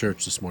Totally missed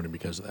church this morning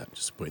because of that.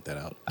 Just to point that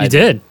out. you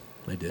did.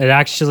 I did. It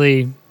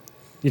actually,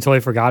 you totally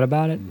forgot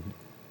about it.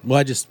 Well,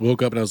 I just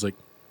woke up and I was like,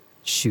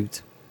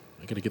 Shoot,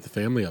 I got to get the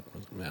family up. I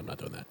was like, nah, I'm not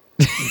doing that.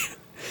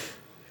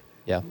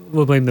 Yeah.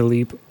 we'll blame the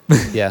leap.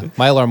 Yeah.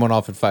 My alarm went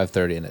off at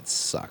 5:30 and it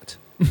sucked.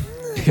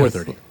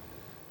 4:30.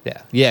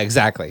 Yeah. Yeah,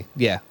 exactly.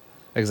 Yeah.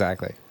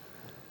 Exactly.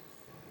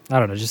 I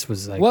don't know. It just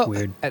was like Well,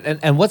 weird.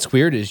 and what's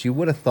weird is you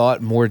would have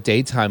thought more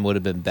daytime would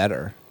have been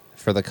better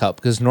for the Cup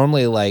because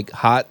normally like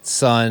hot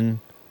sun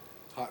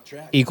Hot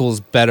track. equals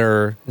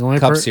better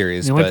Cup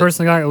Series. The only but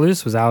person that got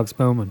loose was Alex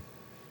Bowman.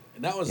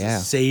 And that was Yeah.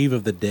 the save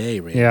of the day,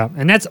 man. Yeah,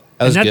 and that's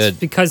was and that's good.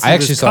 because I he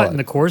actually was saw cutting it.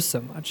 the course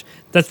so much.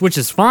 Which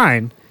is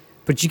fine,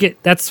 but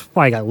that's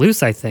why he got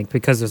loose. I think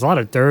because there's a lot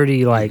of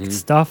dirty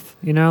stuff,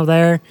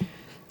 there.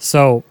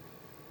 So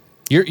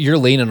You're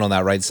leaning on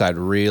that right side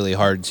really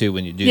hard too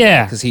when you do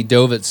Yeah. because he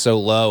dove it so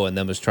low and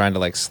then was trying to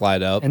like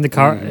slide up. in the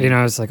car,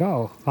 it's like,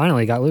 oh,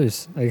 finally got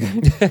loose. Like,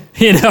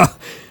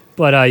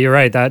 But you're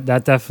right. That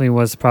definitely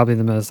was probably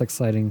the most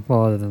exciting.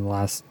 Well, other than the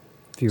last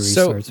few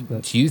So, restarts.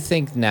 But do you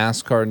think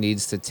NASCAR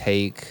needs to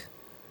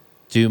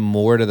do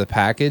more to the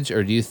package,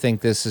 or do you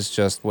think this is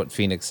just what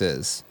Pheonix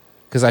is?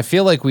 Because I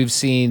feel like we've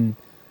seen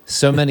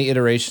so many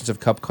iterations of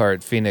Cup Car at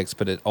Pheonix,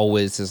 but it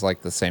always is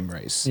like the same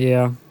race.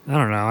 yeah, I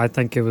don't know. I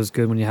think it was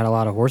good when you had a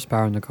lot of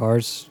horsepower in the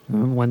cars.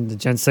 When the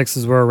Gen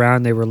 6s were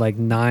around, they were like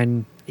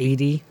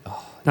 980,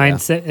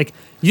 960. Like,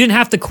 you didn't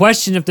have to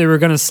question if they were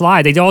going to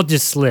slide. They all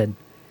just slid.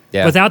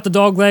 Yeah. Without the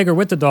dog leg or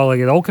with the dog leg.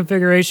 The old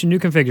configuration, new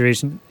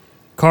configuration.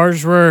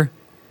 Cars were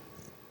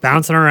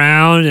bouncing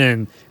around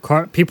and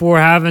people were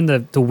having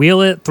to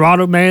wheel it,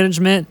 throttle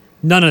management.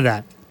 None of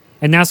that.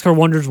 And NASCAR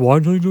wonders why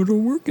things are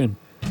working.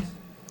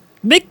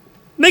 Make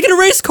it a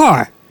race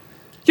car.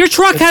 Your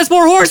truck has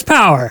more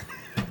horsepower.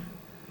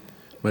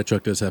 My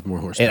truck does have more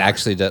horsepower. It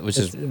actually does, which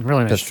It's is a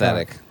really nice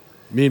pathetic. truck.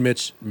 Me and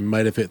Mitch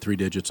might have hit 3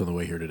 digits on the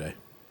way here today.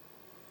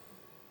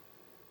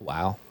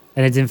 Wow.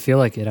 And it didn't feel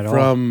like it at all.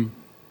 From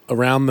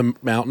around the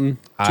mountain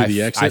to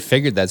the exit. I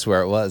figured that's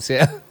where it was.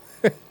 Yeah.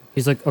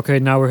 He's like, okay,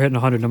 now we're hitting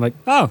 100. And I'm like,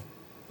 oh,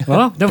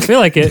 well, don't feel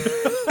like it.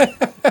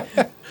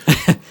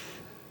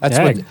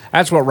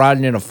 That's what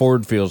riding in a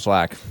Ford feels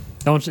like.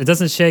 It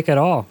doesn't shake at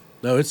all.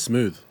 No, it's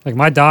smooth. Like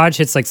my Dodge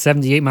hits like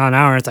 78 mile an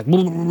hour. And it's like,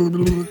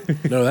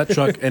 No, that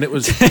truck, and it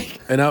was it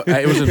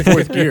was in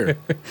 4th gear.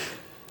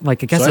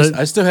 like I guess So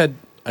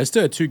I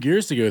still had 2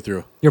 gears to go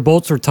through. your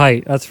bolts were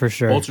tight. That's for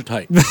sure. Bolts are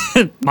tight.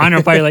 Mine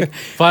are probably like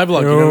 5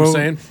 lug, you know what I'm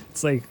saying?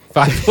 It's like,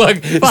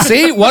 Look,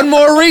 see, one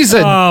more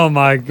reason. oh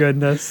my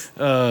goodness.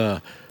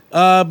 But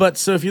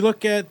so if you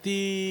look at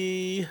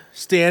the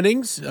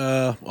standings,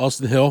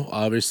 Austin Hill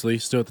obviously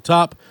still at the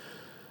top.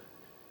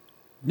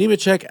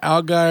 Nemechek,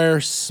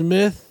 Allgaier,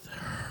 Smith,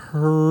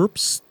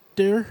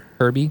 Herbster,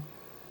 Herbie.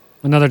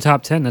 Another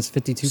top 10. That's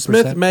 52%.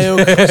 Smith, Mayo,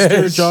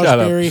 Custer, Josh Shut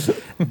up. Berry,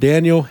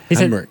 Daniel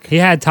Hemrick. He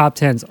had top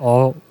 10s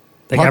all,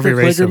 like Parker every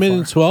race so Kligerman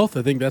in far. 12th.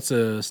 I think that's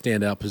a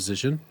standout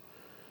position.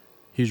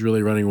 He's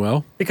really running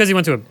well. Because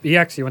he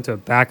actually went to a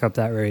backup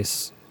that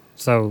race.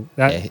 So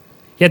that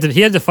Yeah,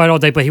 he had to fight all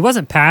day, but he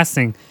wasn't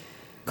passing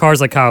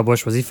cars like Kyle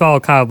Busch was. He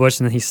followed Kyle Busch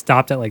and then he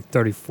stopped at like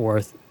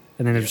 34th.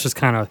 And then it was just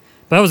kind of,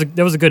 but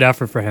that was a good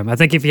effort for him. I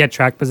think if he had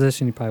track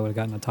position, he probably would have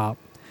gotten the top.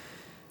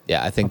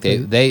 Yeah, I think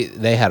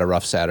they had a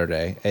rough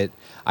Saturday.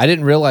 I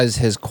didn't realize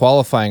his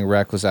qualifying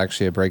wreck was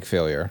actually a brake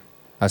failure.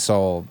 I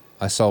saw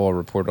a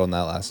report on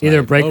that last Either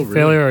night. brake Oh, really?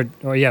 failure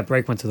or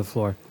brake went to the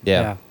floor.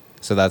 Yeah.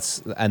 So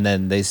and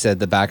then they said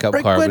the backup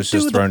car was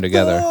just thrown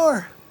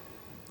together.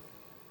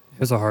 It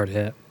was a hard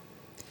hit.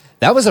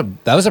 That was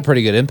a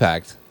pretty good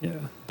impact. Yeah.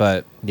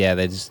 But yeah,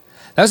 that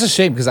was a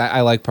shame because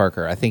I like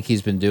Parker. I think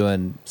he's been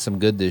doing some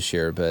good this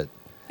year, but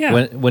Yeah.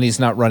 when he's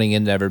not running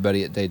into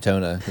everybody at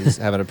Daytona, he's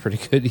having a pretty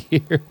good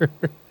year.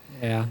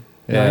 Yeah.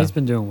 Yeah. He's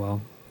been doing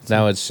well.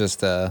 Now it's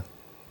just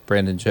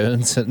Brandon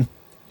Jones and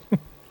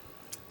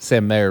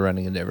Sam Mayer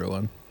running into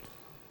everyone.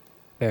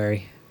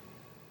 Barry.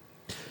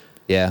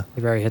 Yeah.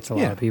 Barry hits a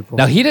lot of people.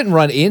 Now he didn't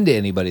run into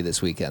anybody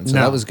this weekend, so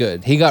No. that was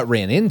good. He got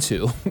ran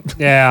into.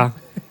 Yeah.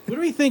 What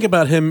do we think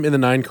about him in the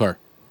 9 car?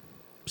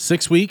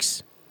 6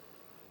 weeks.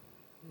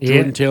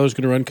 Jordan Taylor's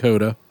going to run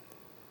Coda.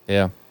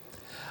 Yeah.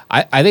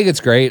 I think it's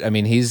great. I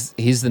mean, he's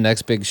the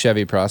next big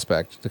Chevy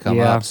prospect to come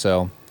Yeah. up.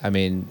 So, I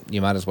mean,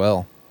 you might as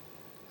well.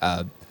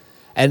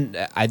 And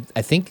I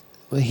think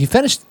he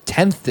finished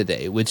 10th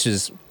today, which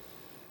is,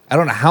 I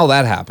don't know how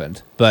that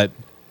happened, but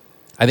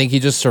I think he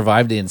just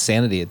survived the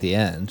insanity at the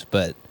end.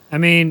 But I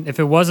mean, if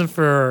it wasn't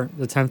for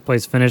the 10th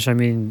place finish, I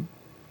mean,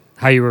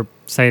 how you were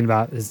saying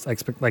about his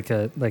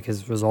like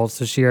his results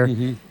this year,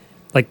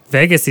 like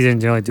Vegas, he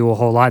didn't really do a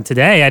whole lot.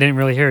 Today, I didn't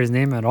really hear his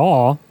name at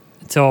all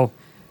until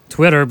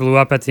Twitter blew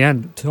up at the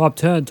end. Top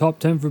 10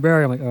 for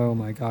Barry. I'm like, oh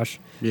my gosh.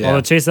 Yeah. All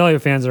the Chase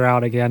Elliott fans are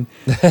out again.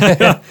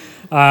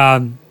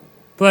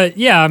 But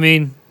yeah, I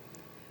mean,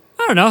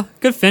 I don't know.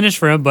 Good finish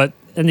for him, but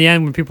in the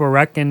end, when people are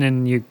wrecking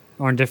and you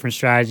are on different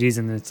strategies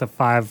and it's a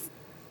 5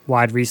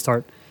 wide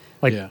restart,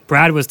 like Yeah.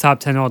 Brad was top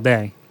 10 all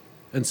day.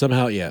 And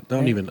somehow, I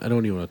don't even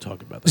want to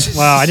talk about that.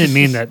 Well, I didn't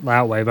mean that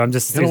way, but I'm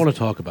just. I don't want to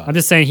talk about I'm it.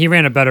 just saying he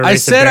ran a better race. I than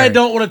said I Barry.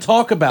 don't want to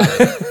talk about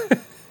it.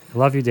 I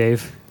love you,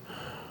 Dave.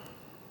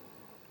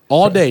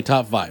 All day,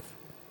 top 5.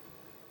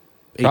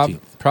 18th.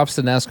 Props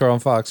to NASCAR on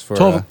Fox for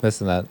 12.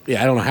 missing that.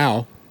 Yeah, I don't know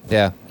how.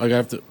 Yeah. Like I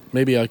have to.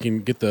 Maybe I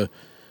can get the,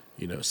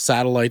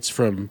 satellites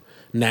from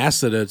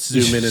NASA to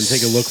zoom in and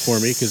take a look for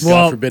me because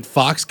Well, God forbid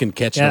Fox can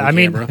catch it Yeah, on I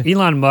mean, camera.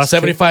 Elon Musk.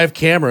 75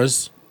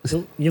 cameras.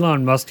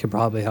 Elon Musk could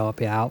probably help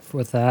you out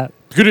with that.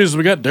 The good news is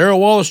we got Darrell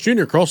Wallace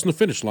Jr. crossing the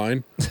finish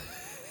line.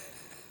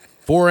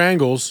 4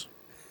 angles.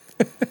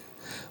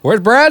 Where's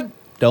Brad?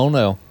 Don't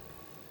know.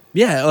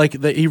 Yeah,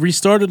 he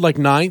restarted like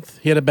 9th.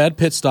 He had a bad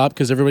pit stop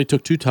because everybody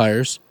took 2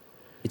 tires.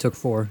 He took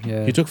 4.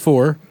 Yeah. He took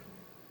 4.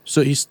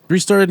 So he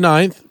restarted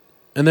 9th,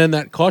 and then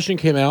that caution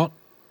came out,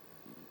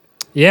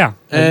 Yeah.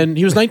 and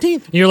he was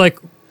 19th. You're like,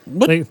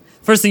 What?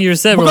 first thing you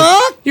said,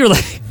 you were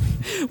like,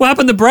 what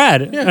happened to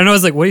Brad? And I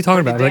was like, what are you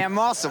talking about? Like,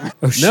 awesome.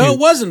 oh, shoot. No, it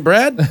wasn't,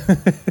 Brad.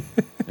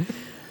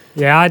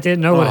 Yeah, I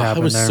didn't know what I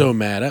happened was there. so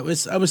mad. I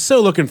was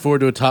so looking forward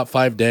to a top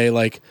 5 day.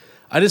 Like,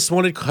 I just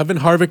wanted Kevin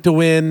Harvick to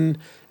win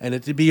and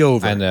it to be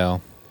over. I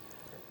know.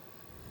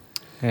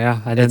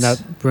 Yeah, I did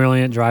that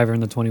brilliant driver in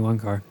the 21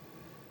 car.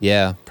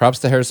 Yeah. Props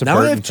to Harrison Now I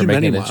Burton have for too many.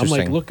 making it I'm interesting.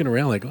 like looking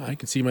around, like I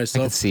can see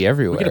myself. I can see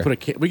everywhere.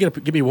 We gotta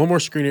give me one more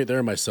screen right there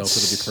of myself.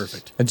 It'll be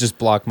perfect. And just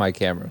block my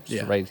camera.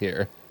 Just Yeah. right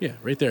here. Yeah,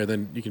 right there.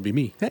 Then you can be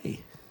me. Hey.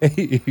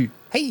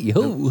 Hey,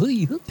 ho,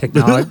 hey, ho.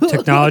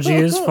 Technology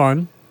is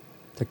fun.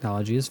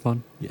 Technology is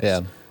fun. Yes.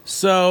 Yeah.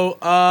 So,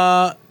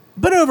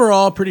 but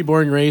overall, pretty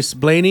boring race.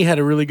 Blaney had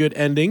a really good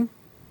ending.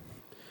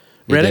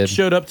 He Reddick did.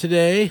 showed up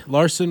today.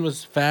 Larson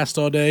was fast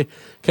all day.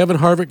 Kevin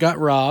Harvick got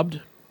robbed.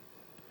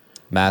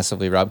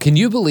 Massively robbed. Can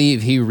you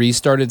believe he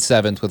restarted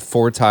 7th with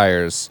 4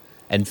 tires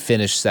and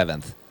finished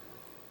 7th?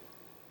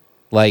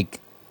 Like,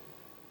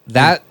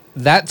 that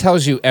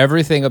tells you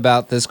everything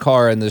about this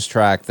car and this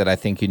track that I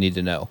think you need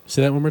to know.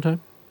 Say that one more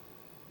time.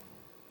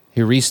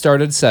 He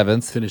restarted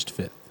 7th. Finished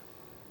 5th.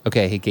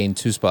 Okay, he gained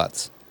 2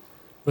 spots.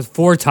 With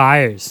 4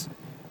 tires.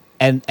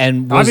 And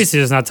was, Obviously,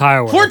 there's not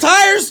tire wear. 4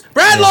 tires.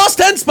 Brad lost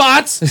 10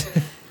 spots.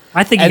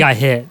 I think he And- got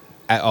hit.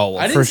 well,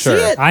 I for didn't see sure.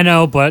 it. I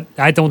know, but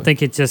I don't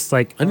think it's just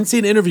like. I didn't see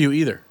an interview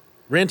either.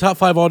 Ran top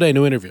 5 all day.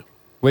 No interview.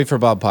 Wait for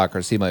Bob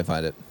Pockers. He might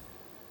find it.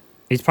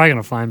 He's probably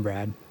going to find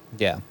Brad.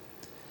 Yeah.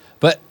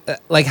 But,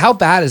 like, how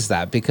bad is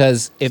that?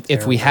 Because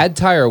if we had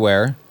tire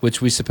wear,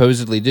 which we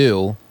supposedly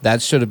do,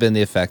 that should have been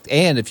the effect.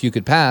 And if you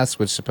could pass,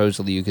 which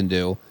supposedly you can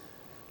do,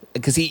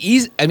 because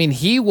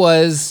he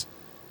was,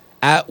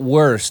 at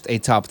worst, a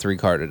top 3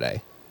 car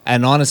today.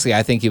 And honestly,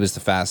 I think he was the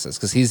fastest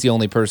because he's the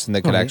only person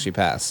that could actually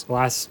pass. The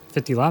last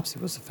 50 laps, he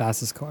was the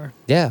fastest car.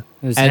 Yeah.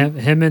 It was And-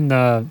 him and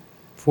the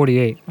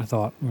 48, I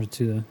thought, were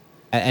the.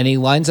 And he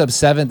lines up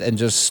 7th and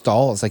just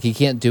stalls. Like, he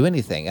can't do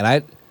anything.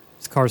 And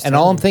His car's all I'm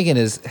terrible. thinking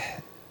is,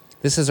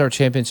 this is our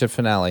championship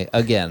finale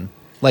again.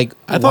 Like,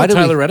 I thought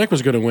Tyler Reddick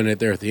was going to win it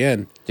there at the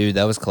end. Dude,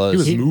 that was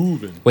close. He was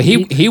moving. Well,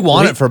 he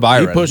won it for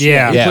Byron. He pushed,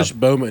 Yeah. he pushed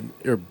Bowman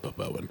or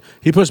Bowen.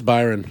 He pushed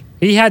Byron.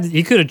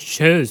 He could have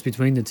chose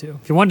between the two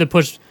if he wanted to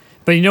push.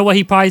 But you know what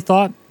he probably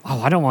thought?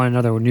 Oh, I don't want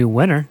another new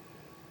winner.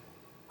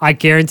 I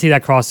guarantee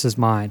that crossed his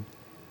mind.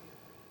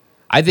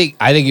 I think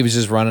he was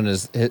just running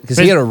because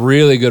he had a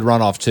really good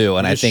runoff too,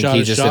 and I think shot he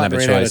his just shot didn't have a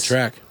and ran out of choice.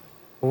 track.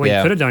 Well, what Yeah.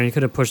 he could have done, he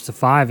could have pushed the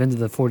 5 into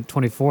the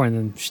 24 and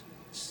then.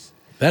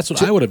 That's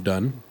what I would have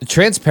done.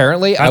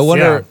 Transparently, I That's-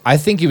 wonder. yeah. I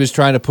think he was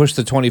trying to push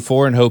the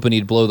 24 and hoping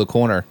he'd blow the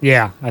corner.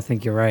 Yeah, I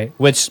think you're right.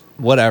 Which,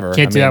 whatever.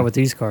 Can't I do mean, that with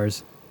these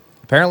cars.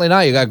 Apparently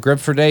not. You got grip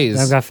for days.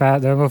 They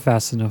don't go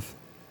fast enough.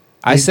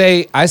 I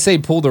say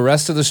pull the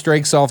rest of the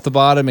strakes off the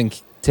bottom and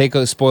take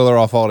a spoiler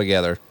off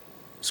altogether.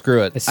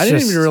 Screw it. It's I didn't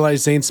just- even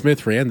realize Zane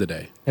Smith ran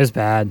today. It was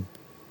bad.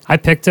 I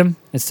picked him.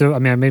 And still, I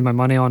made my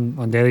money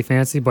on Daily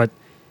Fantasy, but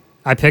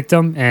I picked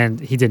him and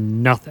he did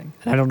nothing.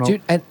 And I don't know.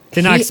 Dude, and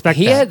did not expect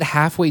he that. had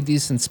halfway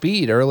decent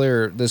speed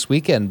earlier this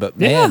weekend, but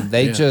Yeah. man,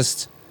 they Yeah.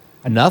 just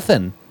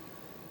nothing.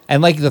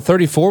 And like the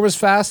 34 was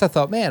fast. I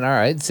thought, man, all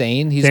right,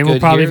 Zane, he's They good will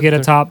probably here. get a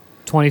top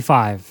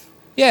 25.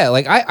 Yeah,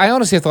 like I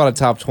honestly thought a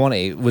top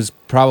 20 was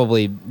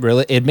probably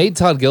really. It made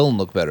Todd Gillen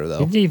look better He though.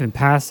 didn't even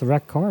pass the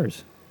wrecked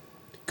cars.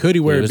 Cody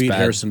It Ware was beat bad.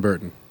 Harrison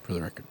Burton, for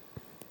the record.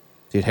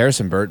 Dude,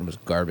 Harrison Burton was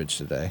garbage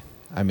today.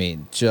 I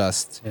mean,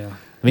 just. Yeah.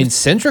 I mean,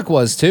 Centric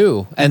was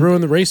too, And and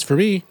ruined the race for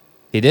me.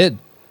 he did.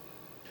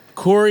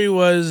 Corey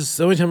was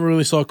the only time I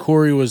really saw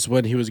Corey was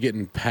when he was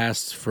getting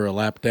passed for a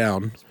lap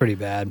down. It's pretty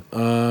bad.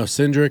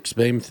 Cindric,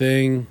 same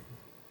thing.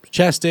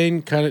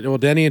 Chastain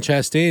Denny and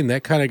Chastain,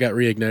 that kind of got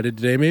reignited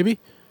today, maybe.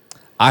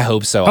 I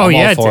hope so. Oh, I'm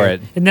yeah, all for it.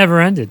 did. It never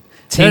ended.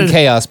 Team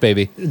chaos,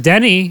 baby.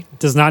 Denny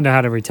does not know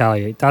how to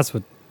retaliate. That's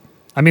what.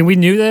 I mean, we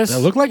knew this, That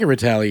looked like a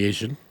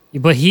retaliation.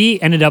 but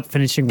he ended up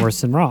finishing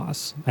worse than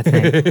Ross, I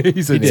think.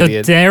 He's an So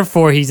idiot.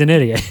 therefore, he's an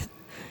idiot.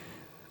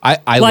 I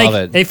like, love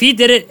it. if he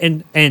did it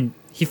and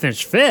he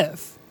finished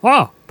 5th,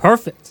 wow,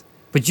 perfect.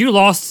 But you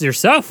lost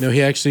yourself. No,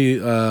 he actually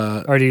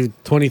Or do you,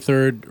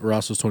 23rd.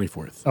 Ross was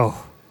 24th.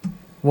 oh,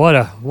 what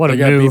a They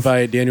got beat move.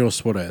 by Daniel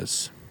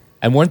Suarez.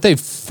 And weren't they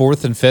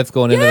 4th and 5th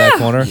going into that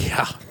corner?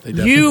 Yeah, They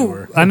definitely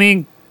were. I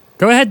mean,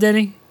 go ahead,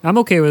 Denny. I'm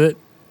okay with it.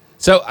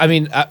 So, I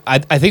mean,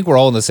 I think we're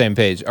all on the same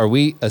page. Are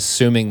we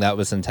assuming that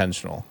was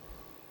intentional?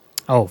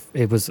 Oh,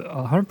 it was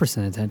 100%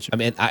 intentional. I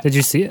mean, did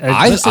you see it?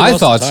 I Unless they lost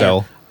thought the tire.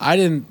 so. I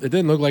didn't. It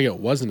didn't look like it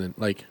wasn't.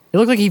 Like, It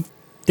looked like he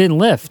didn't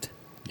lift.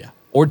 yeah.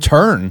 Or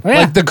turn. Oh, yeah.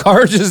 Like the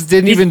car just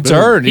didn't even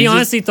turn. He just-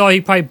 honestly thought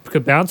he probably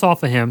could bounce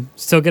off of him,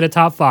 still get a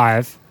top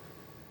 5.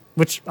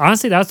 Which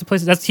honestly, that was the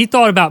place. He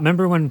thought about.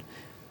 Remember when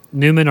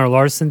Newman or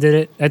Larson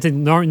did it?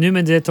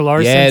 Newman did it to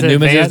Larson. yeah, to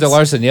Newman did it advance to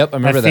Larson. Yep, I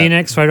remember at that.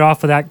 Pheonix right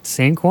off of that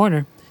same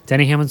corner.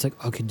 Denny Hamlin's like,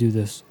 I could do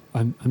this.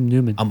 I'm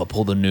Newman. I'm gonna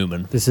pull the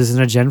Newman. This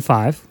isn't a Gen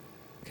 5.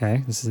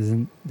 Okay, this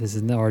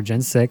isn't our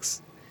Gen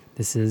 6.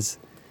 This is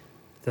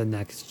the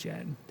next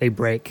gen. They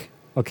break.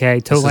 Okay,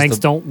 toe This is lengths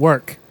the- don't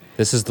work.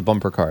 This is the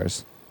bumper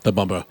cars. The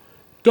bumper.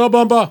 Go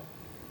bumper.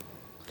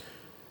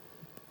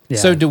 Yeah.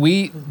 So do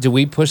we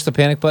push the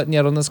panic button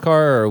yet on this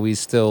car, or are we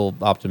still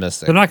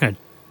optimistic? They're not gonna.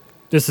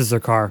 This is their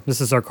car. This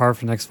is our car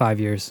for the next 5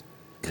 years.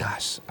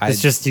 Gosh,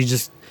 It's just you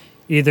just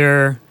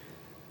either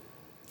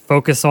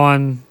focus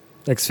on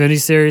the Xfinity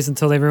series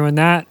until they ruin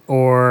that,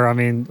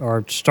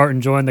 or start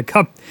enjoying the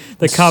Cup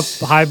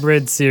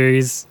hybrid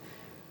series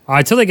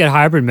until they get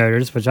hybrid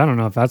motors, which I don't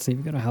know if that's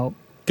even gonna help.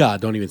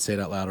 God, don't even say it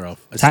out loud,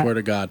 Ralph. I Ta- swear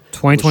to God.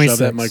 2026. We'll shove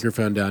that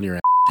microphone down your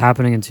ass.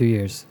 Happening in 2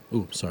 years.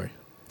 Ooh, sorry.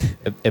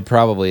 it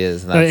probably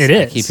is. And It I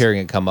is. keep hearing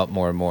it come up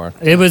more and more.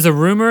 It was a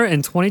rumor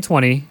in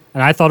 2020,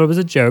 and I thought it was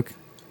a joke.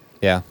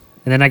 Yeah.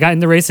 And then I got in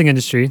the racing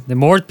industry. The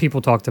more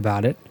people talked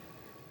about it.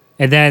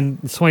 And then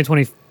it's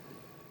 2020.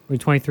 We're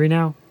 23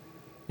 now?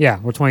 Yeah,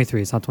 we're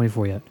 23. It's not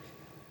 24 yet.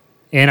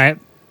 And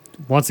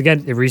once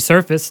again, it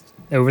resurfaced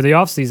over the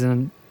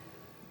offseason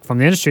from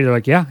the industry. They're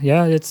like, yeah,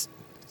 it's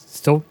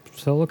still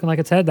looking like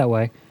it's headed that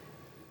way.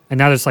 And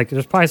now there's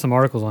probably some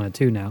articles on it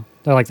too now.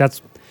 They're like,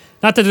 that's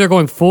not that they're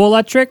going full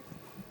electric,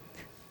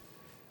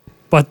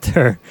 but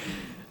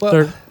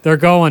they're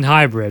going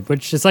hybrid,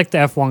 which is like the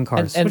F1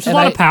 cars, And- which is and a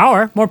lot I- of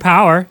power, more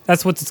power.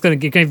 That's what it's going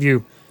to give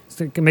you. It's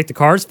going to make the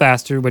cars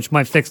faster, which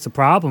might fix the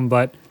problem.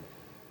 But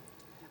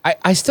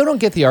I still don't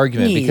get the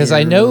argument because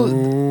I know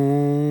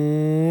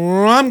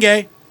I'm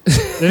gay.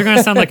 they're going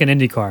to sound like an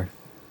Indy car.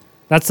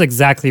 That's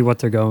exactly what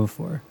they're going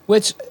for.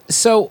 which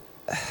so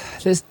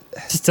this Just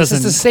this doesn't.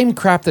 is the same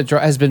crap that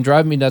has been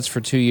driving me nuts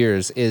for 2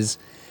 years. Is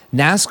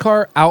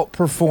NASCAR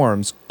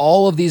outperforms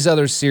all of these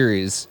other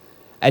series,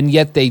 and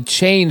yet they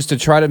change to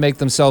try to make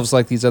themselves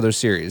like these other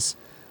series.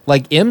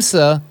 Like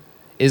IMSA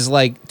is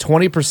like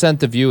 20%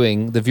 the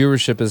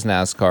viewership is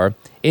NASCAR.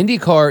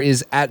 IndyCar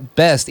is at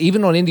best,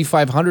 even on Indy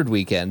 500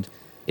 weekend,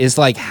 is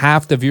like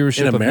half the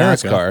viewership In of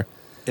America. NASCAR.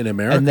 In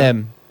America. And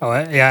then, oh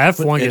yeah,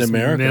 F1 In gets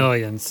America.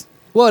 millions.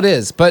 well, it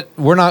is, but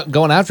we're not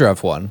going after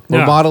F1. We're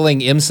No.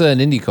 modeling IMSA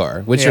and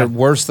IndyCar, which Yeah. are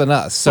worse than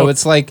us. So Well,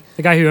 it's like,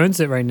 The guy who owns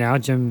it right now,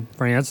 Jim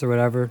France or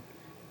whatever.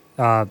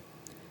 I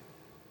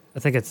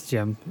think it's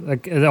Jim. I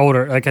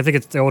think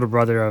it's the older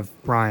brother of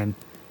Brian.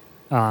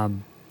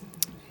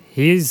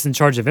 He's in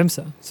charge of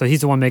IMSA, so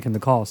he's the one making the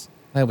calls.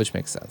 which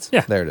makes sense.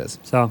 Yeah. There it is.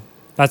 So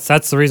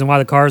that's the reason why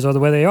the cars are the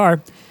way they are.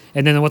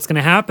 And then what's going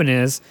to happen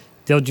is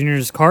Dale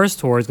Jr.'s Cars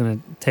Tour is going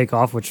to take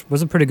off, which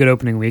was a pretty good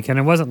opening weekend.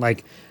 It wasn't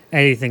like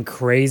anything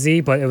crazy,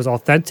 but it was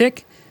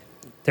authentic.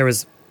 There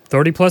was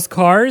 30 plus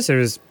cars. There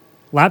was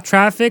lap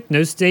traffic,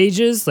 no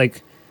stages,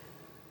 like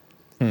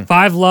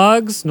 5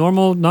 lugs,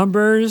 normal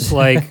numbers.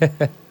 Like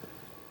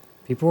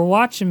people were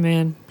watching,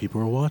 man.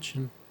 People are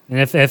watching. And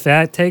if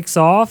that takes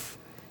off,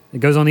 it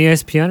goes on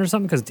ESPN or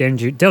something because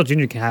Dale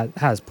Jr.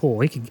 has pull.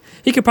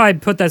 He could probably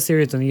put that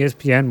series on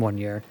ESPN one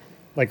year,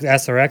 like the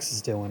SRX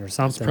is doing or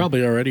something.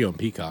 Probably already on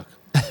Peacock.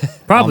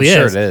 Probably I'm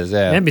sure is. it is,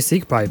 yeah. NBC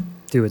could probably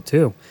do it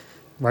too,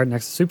 right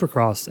next to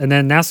Supercross. And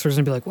then NASCAR's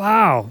gonna be like,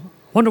 wow,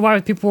 wonder why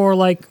people are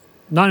like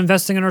not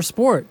investing in our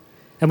sport,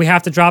 and we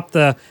have to drop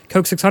the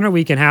Coke 600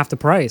 weekend half the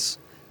price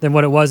than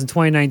what it was in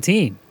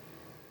 2019.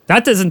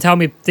 That doesn't tell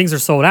me things are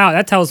sold out.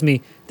 That tells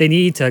me they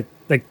need to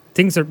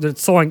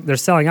they're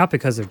selling out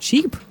because they're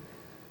cheap.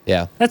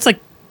 Yeah. That's like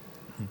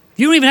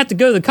you don't even have to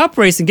go to the Cup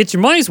race and get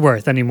your money's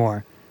worth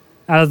anymore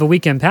out of the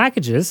weekend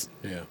packages.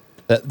 Yeah.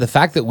 The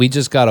fact that we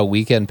just got a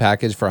weekend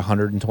package for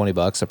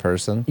 $120 a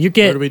person, You Where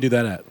get do we do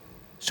that at?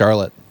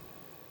 Charlotte.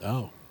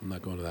 Oh, I'm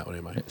not going to that one,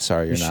 am I?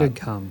 Sorry, you you're should not.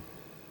 come.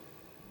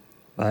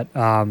 But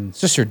It's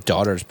just your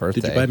daughter's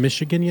birthday. Did you buy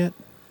Michigan yet?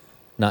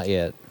 Not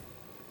yet.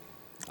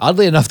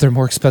 Oddly enough, they're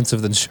more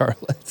expensive than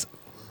Charlotte.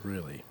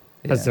 Really?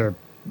 because Yeah. they're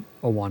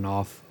a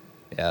one-off.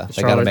 Yeah, they got to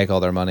Charlotte- make all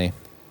their money.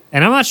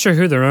 And I'm not sure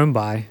who they're owned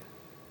by.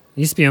 It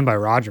used to be owned by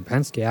Roger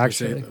Penske,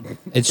 actually.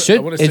 It should.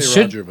 I wanna It say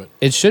should. Roger, but-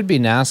 It should be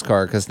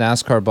NASCAR because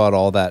NASCAR bought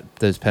all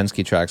those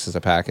Penske tracks as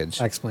a package.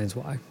 That explains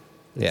why.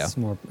 Yeah. It's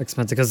more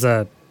expensive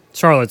because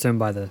Charlotte's owned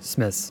by the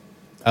Smiths.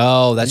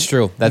 Oh, that's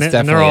true. That's and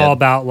definitely. they're all it.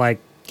 about like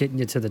getting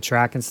you to the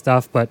track and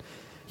stuff. But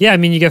yeah, I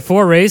mean, you get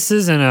 4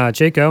 races and a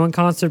Jake Owen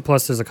concert.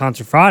 Plus, there's a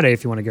concert Friday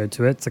if you want to go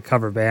to it. It's a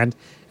cover band.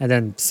 And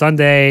then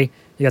Sunday,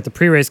 you got the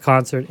pre-race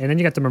concert, and then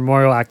you got the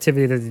memorial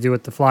activity that they do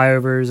with the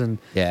flyovers and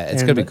Yeah,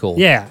 it's and- gonna be cool.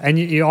 Yeah, and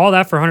you all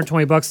that for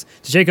 $120.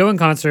 The Jake Owen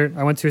concert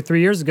I went to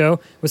 3 years ago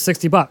was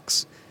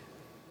 $60.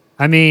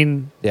 I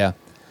mean, Yeah.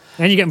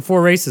 and you're getting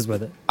 4 races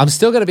with it. I'm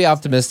still going to be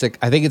optimistic.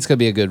 I think it's going to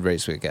be a good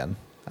race weekend.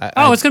 It's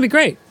going to be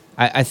great.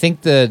 I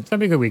think the It's going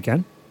to be a good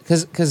weekend.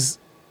 because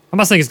I'm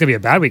not saying it's going to be a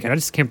bad weekend. I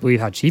just can't believe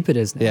how cheap it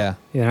is now. Yeah.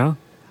 You know?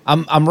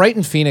 I'm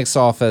writing Pheonix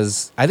off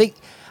as I think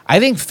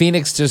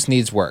Pheonix just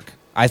needs work.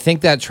 I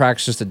think that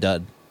track's just a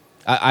dud.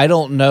 I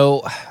don't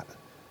know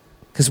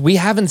because we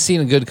haven't seen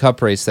a good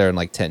cup race there in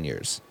like 10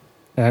 years.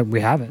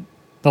 We haven't.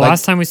 The Like-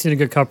 last time we seen a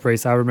good cup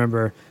race, I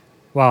remember,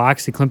 well,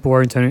 actually Clint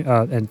Boyer and,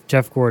 and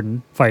Jeff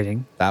Gordon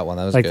fighting. That one,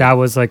 that was Like, good. that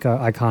was like an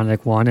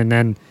iconic one. And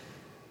then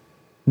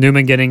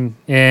Newman getting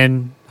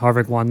in,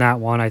 Harvick won that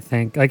one, I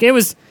think. Like, it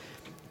was,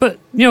 but,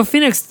 you know,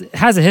 Pheonix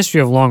has a history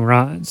of long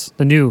runs,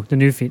 the new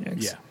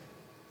Pheonix. Yeah.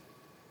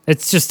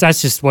 It's just,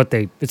 it's just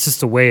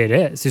the way it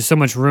is. There's so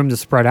much room to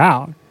spread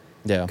out.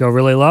 Yeah. Go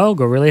really low,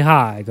 go really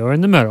high, go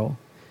in the middle.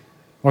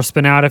 Or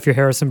spin out if you're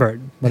Harrison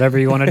Burton, whatever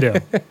you want to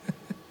do.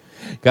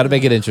 Got to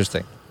make it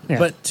interesting. Yeah.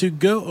 But to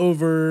go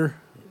over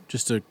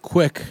just a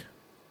quick,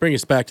 bring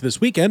us back to this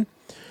weekend,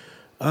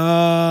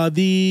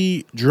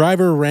 the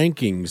driver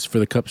rankings for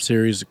the Cup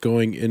Series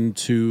going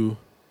into,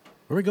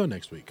 where we go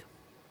next week?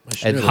 I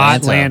should know Atlanta.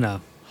 that.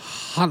 Atlanta.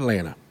 Hot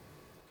Atlanta.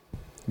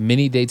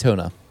 Mini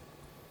Daytona.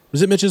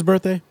 Was it Mitch's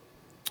birthday?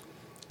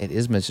 It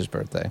is Mitch's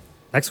birthday.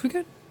 Next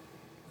weekend?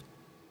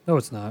 No,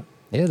 it's not.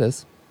 Yeah, it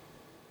is.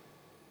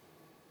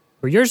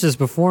 Well, yours is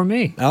before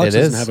me. Alex It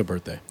doesn't is. have a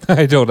birthday.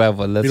 I don't have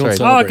one. That's We don't right.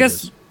 celebrate Oh, I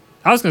guess this.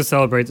 I was going to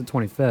celebrate the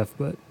 25th,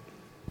 but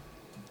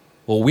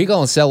Well, we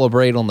gonna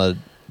celebrate on the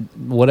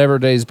whatever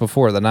days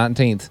before the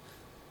 19th.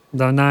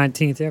 the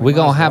 19th. Yeah, We might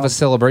gonna as have well. a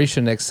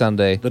celebration next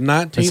Sunday The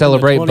 19th and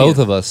celebrate and the both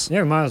 20th. of us.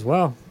 Yeah, we might as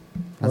well.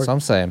 That's what I'm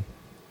saying.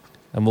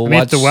 And we'll I mean,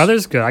 watch if the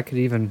weather's good, I could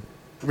even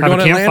we have a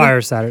going to campfire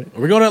Atlanta? Saturday.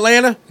 Are we going to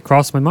Atlanta?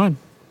 Cross my mind.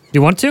 Do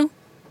you want to?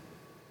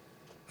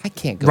 I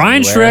can't go. Ryan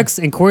anywhere. Shrix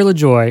and Corey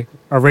LaJoy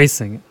are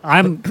racing.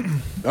 Are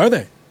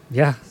they?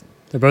 Yeah,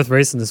 they're both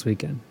racing this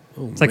weekend.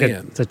 Oh, It's like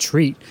man. it's a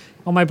treat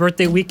on my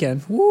birthday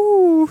weekend.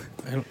 Woo!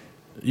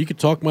 You could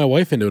talk my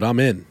wife into it. I'm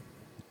in.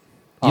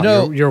 You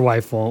know, your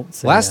wife won't.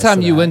 Say last yes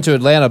time to you that. went to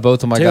Atlanta,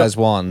 both of my Tell- guys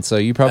won, so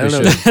you probably I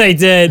don't know. should. they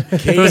did.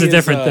 It was a Katie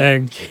different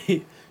is,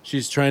 thing.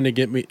 She's trying to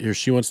get me, or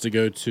she wants to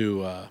go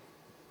to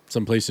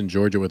someplace in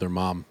Georgia with her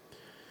mom.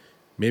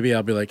 Maybe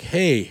I'll be like,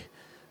 hey,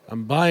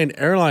 I'm buying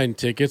airline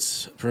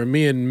tickets for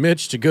me and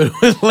Mitch to go to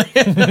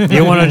Atlanta.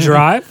 You want to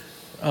drive?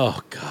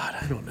 Oh, God,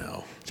 I don't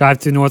know. Drive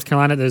to North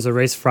Carolina. There's a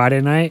race Friday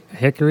night,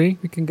 Hickory.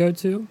 We can go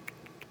to.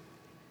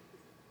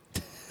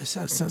 It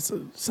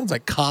sounds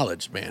like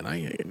college, man.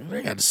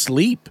 I got to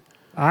sleep.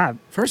 Ah,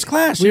 First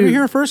class. You ever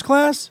hear of first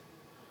class?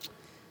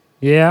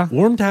 yeah.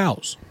 Warm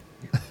towels.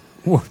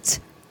 What?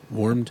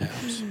 Warm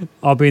towels.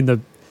 I'll be in the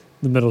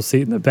middle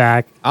seat in the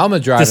back. I'm a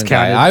driving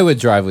Discounted. guy. I would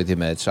drive with you,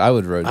 Mitch. I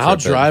would road trip. I'll it.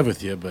 drive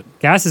with you, but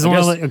Gas is I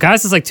only guess-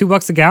 gas is like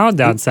 $2 a gallon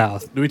down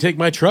south. do we take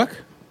my truck?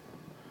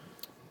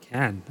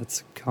 Can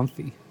that's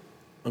comfy.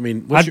 I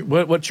mean, what's I'd-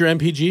 what's your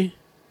MPG?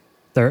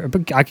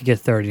 But I could get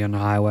 30 on the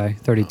highway,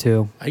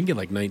 32. I can get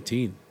like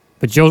 19.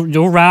 But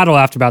you'll rattle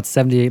after about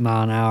 78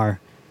 mile an hour.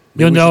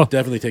 Maybe You'll we know. should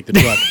definitely take the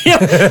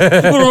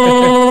truck.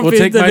 we'll We'll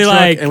take my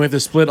truck and we have to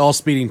split all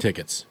speeding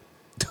tickets.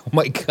 Oh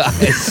my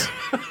gosh.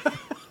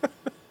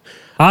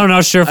 I don't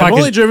know. Sure, if I've I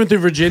only could. driven through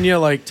Virginia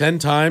like 10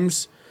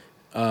 times,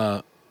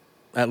 at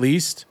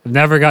least. I've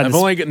never gotten. I've a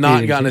only not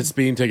speeding gotten a ticket.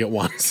 speeding ticket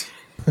once.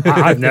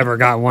 I've never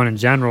got one in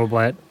general,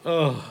 but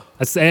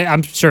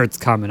I'm sure it's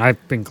coming.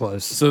 I've been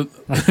close. So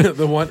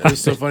the one it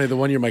was so funny. The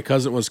one year my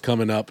cousin was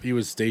coming up, he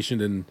was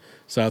stationed in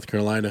South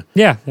Carolina,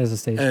 Yeah, there's a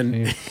station. and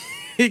here.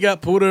 he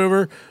got pulled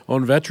over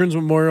on Veterans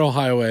Memorial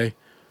Highway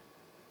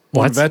on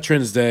What?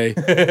 Veterans Day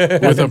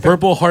with a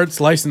Purple Hearts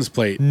license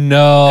plate, and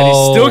No.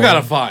 he still got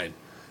a fine.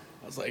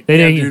 I was like, They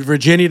 "Yeah, didn't- dude,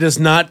 Virginia does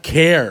not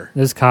care.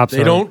 Those cops They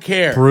are don't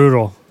care."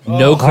 brutal.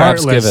 No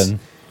craps Heartless. given.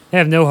 They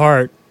have no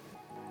heart.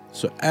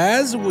 So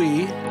as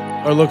we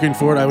are looking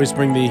forward, I always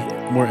bring the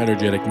more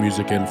energetic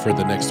music in for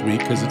the next week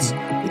because it's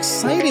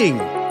exciting.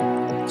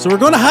 So we're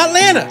going to Hot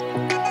Atlanta.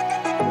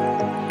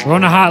 We're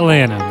on to Hot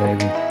Atlanta,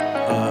 baby.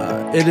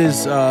 It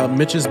is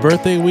Mitch's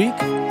birthday week,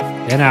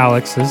 And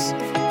Alex's.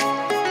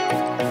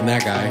 and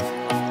that guy.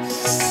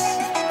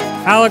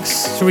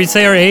 Alex, should we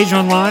say our age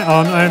on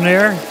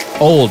air?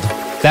 Old.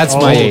 That's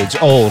my Old. age.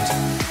 Old.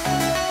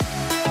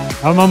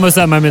 I'm almost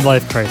at my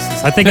midlife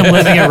crisis. I think I'm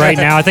living it right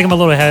now. I think I'm a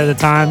little ahead of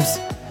the times.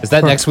 Is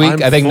that next week?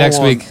 I'm I think full next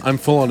on- week. I'm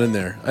full on in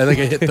there. I think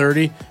I hit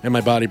 30, and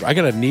my body. I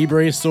got a knee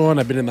brace on.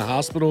 I've been in the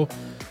hospital.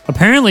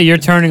 Apparently, you're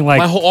turning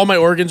like. All my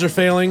organs are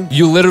failing.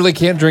 You literally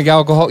can't drink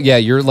alcohol? Yeah,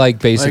 you're like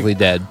basically Like-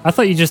 dead. I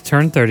thought you just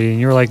turned 30, and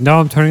you were like, "No,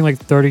 I'm turning like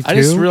 32." I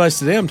just realized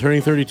today I'm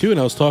turning 32, and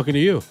I was talking to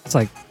you. It's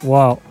like,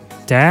 well,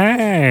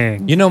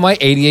 dang. You know, my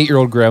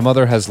 88-year-old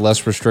grandmother has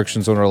less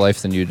restrictions on her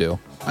life than you do.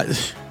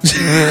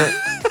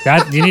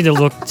 That, you need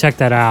to check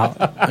that out.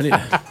 I need,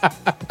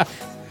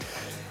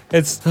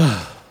 It's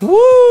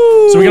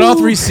Woo! so we got all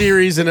 3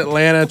 series in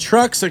Atlanta: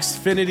 Trucks,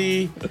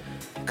 Xfinity,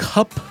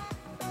 Cup.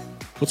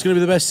 What's going to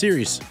be the best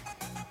series?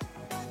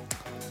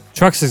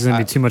 Trucks is gonna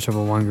be too much of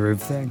a one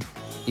groove thing.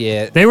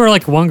 yeah. They were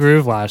like one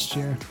groove last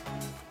year.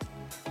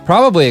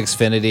 Probably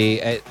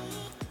Xfinity.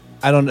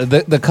 I don't know.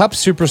 The Cup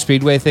Super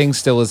Speedway thing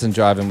still isn't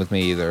driving with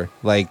me either.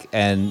 Like,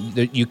 and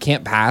you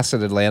can't pass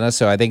at Atlanta,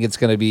 so I think it's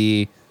going to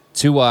be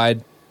too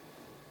wide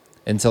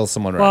until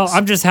someone wrecks. Well,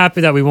 I'm just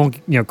happy that we won't,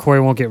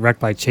 Corey won't get wrecked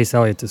by Chase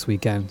Elliott this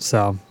weekend.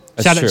 So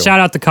That's shout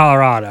out to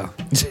Colorado.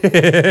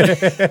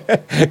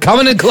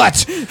 Coming in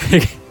clutch.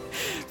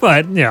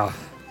 But yeah,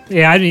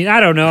 I mean, I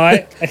don't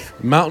know.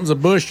 Mountains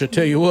of Bush, I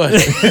tell you what.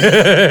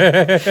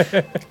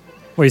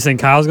 What are you saying?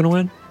 Kyle's gonna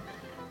win?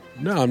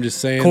 No, I'm just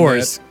saying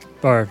Coors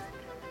or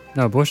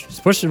no Bush? Is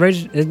Bush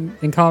raised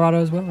in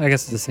Colorado as well? I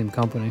guess it's the same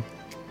company.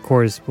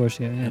 Coors, Bush,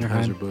 yeah,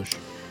 Anaheim. Bush.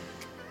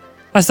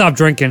 I stopped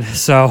drinking,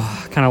 so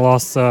kind of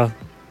lost.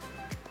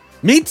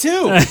 Me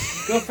too.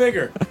 Go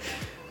figure.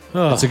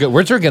 That's a good.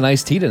 We're drinking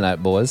iced tea tonight,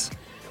 boys.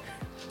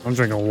 I'm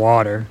drinking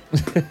water.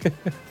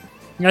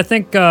 I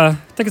think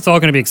it's all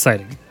going to be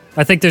exciting.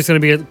 I think there's going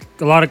to be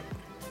a lot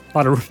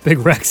of big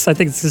wrecks. I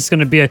think it's just going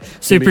to be a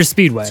super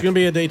speedway. It's going to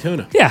be a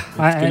Daytona. Yeah,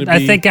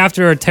 I think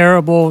after a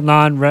terrible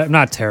not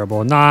Not to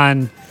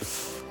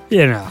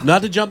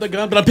jump the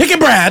gun, but I'm picking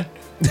Brad.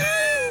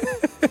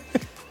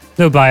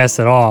 no bias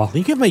at all. I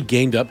think you have my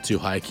gained up too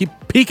high. I keep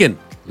peeking,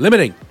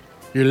 limiting.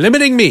 You're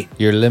limiting me.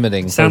 You're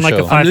limiting. Sound like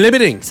show. the five- I'm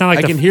limiting. Sound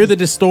like I can hear the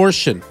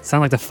distortion.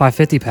 Sound like the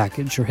 550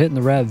 package. You're hitting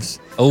the revs.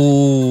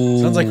 Oh,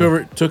 Sounds like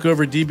whoever took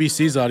over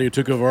DBC's audio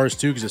took over ours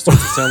too, because it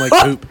starts to sound like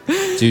poop.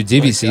 dude,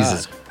 DBC's God.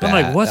 is bad.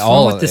 I'm like, what's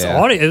All- wrong with this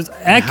yeah. audio? It was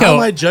echo. How am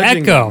I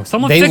judging echo. them?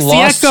 Someone They fix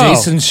lost the echo.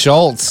 Jason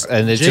Schultz,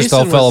 and it just all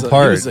Jason fell was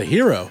apart. He was a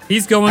hero.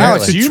 He's going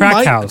Alex, to you track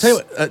might house. tell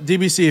you what,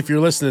 DBC, if you're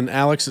listening,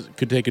 Alex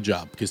could take a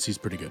job because he's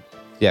pretty good.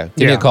 Yeah, give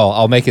me Yeah. a call.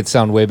 I'll make it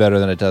sound way better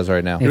than it does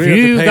right now. If We have to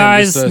you pay him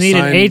guys just to need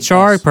an sign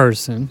HR us.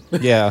 person,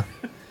 Yeah.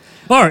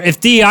 or if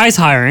DEI's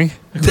hiring,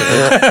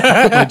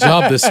 My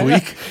job this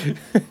week.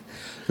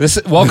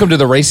 Welcome to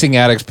the Racing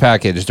Addicts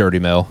package, Dirty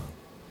Mill.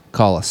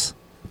 Call us.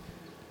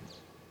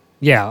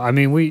 yeah, I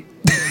mean,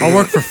 I'll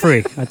work for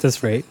free at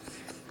this rate.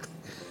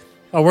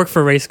 I'll work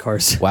for race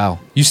cars. Wow.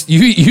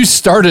 You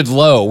started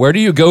low. Where do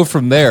you go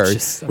from there?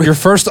 Just- Your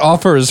first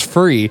offer is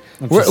free.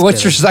 just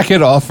What's your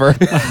second offer?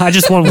 I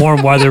just want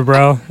warm weather,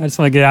 bro. I just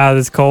want to get out of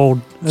this cold.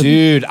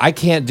 Dude, I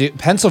can't do.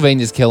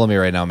 Pennsylvania's killing me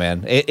right now,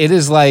 man. It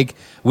is like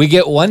we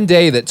get one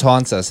day that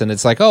taunts us, and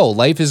it's like, oh,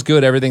 life is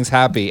good, everything's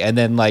happy, and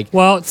then like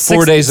Well,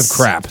 4 days of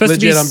crap. supposed to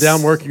be Legit, I'm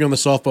down working on the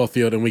softball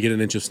field and we get an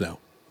inch of snow.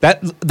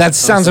 That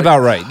sounds about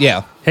right.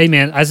 Yeah. Hey,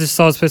 man, I just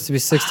saw it's supposed to be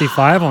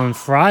 65 on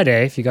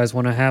Friday. If you guys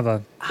want to have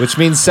a, Which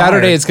means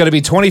Saturday Fire. it's going to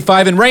be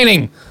 25 and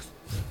raining.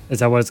 is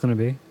that what it's going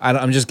to be?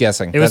 I'm just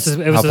guessing. It was That's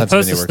it how was supposed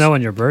Pennsylvania to works. snow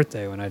on your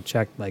birthday when I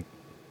checked like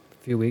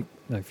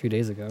a few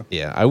days ago.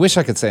 Yeah, I wish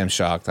I could say I'm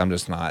shocked. I'm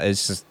just not.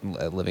 It's just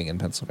living in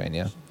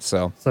Pennsylvania.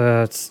 So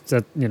So it's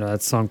that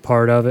that song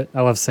part of it.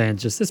 I love saying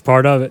it's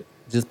part of it.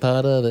 just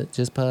part of it.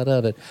 Just part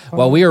of it.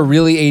 Well, we are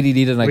really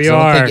ADD tonight. 'Cause We I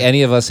don't are. think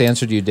any of us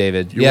answered you,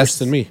 David. You're worse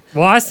than me.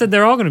 Well, I said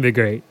they're all going to be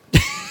great.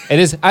 It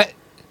is.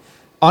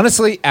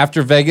 Honestly,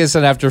 after Vegas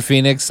and after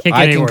Phoenix, Can't get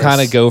I any can worse.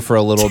 kind of go for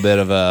a little bit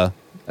of a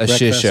shit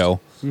Breakfast. show.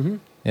 You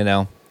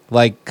know,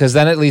 like because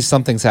then at least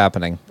something's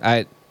happening.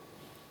 I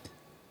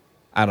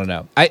don't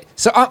know.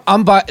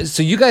 I'm by.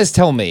 So you guys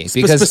tell me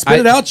because Spit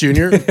it out,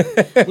 Junior.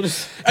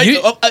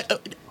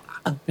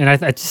 And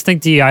I just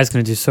think DEI is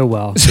going to do so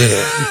well.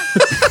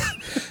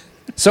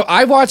 So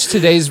I watched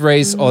today's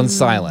race on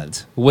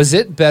silent. Was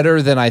it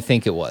better than I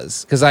think it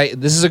was? Because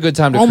this is a good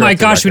time to. Oh my correct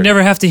the gosh, we record.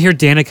 never have to hear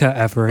Danica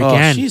ever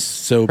again. Oh, she's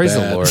so Praise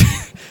bad. the Lord.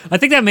 I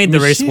think that made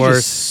the race She's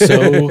worse. just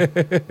so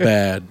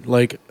bad.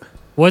 Like,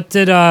 What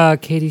did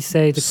Katie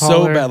say to call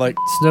So her? bad, like-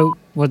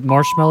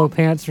 Marshmallow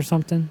pants or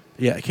something?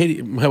 yeah,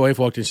 Katie, my wife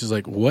walked in. She's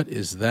like, "What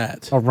is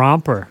that?" A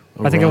romper.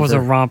 A I think it was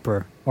a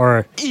romper or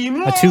a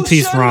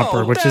two-piece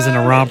romper, which isn't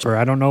a romper.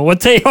 I don't know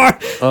what they are.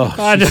 Oh,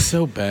 God. she's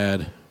so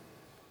bad.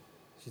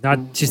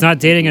 She's not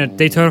dating a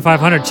Daytona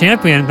 500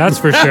 champion, that's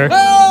for sure.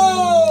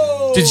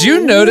 Did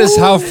you notice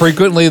how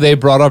frequently they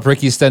brought up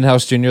Ricky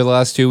Stenhouse Jr. the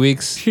last 2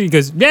 weeks? He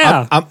goes,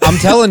 yeah. I'm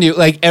telling you,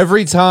 like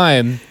every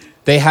time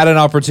they had an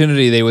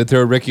opportunity, they would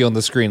throw Ricky on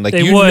the screen. Like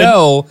They you would.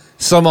 know,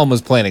 someone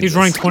was planning. He's this.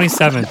 running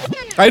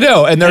 27th. I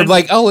know, and they're And-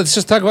 like, "Oh, let's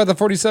just talk about the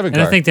 47 And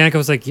car." I think Danica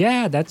was like,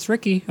 yeah, that's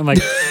Ricky. I'm like,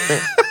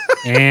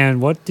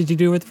 and what did you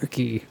do with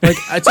Ricky? Like,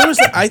 it's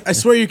almost like, I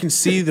swear you can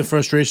see the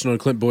frustration on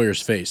Clint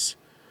Boyer's face.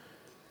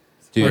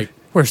 dude,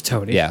 Where's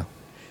Tony? yeah.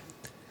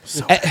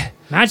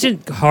 Imagine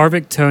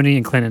Harvick, Tony,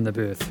 and Clint in the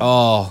booth.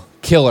 Oh,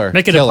 killer!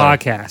 Make it killer. a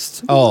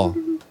podcast. Oh,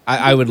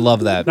 I would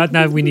love that. Not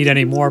that we need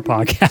any more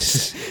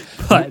podcasts,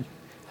 but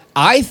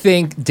I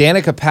think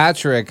Danica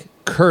Patrick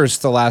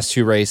cursed the last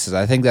 2 races.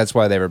 I think that's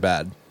why they were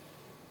bad.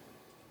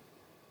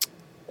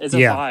 It's a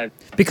yeah, 5.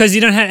 because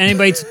you don't have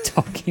anybody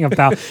talking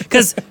about.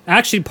 Because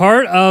actually,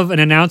 part of an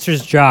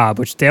announcer's job,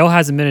 which Dale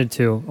has admitted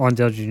to on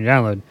Dale Jr.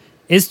 Download,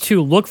 is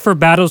to look for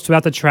battles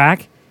throughout the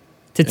track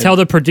to tell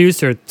the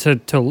producer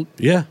to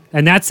Yeah,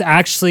 and that's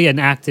actually an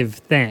active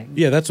thing.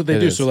 yeah, that's what they It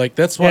do. is. So like,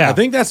 that's why Yeah. I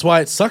think that's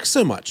why it sucks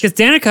so much. Because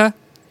Danica,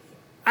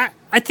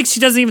 I think she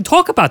doesn't even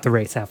talk about the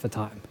race half the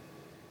time.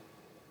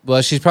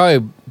 Well, she's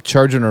probably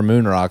charging her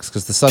moon rocks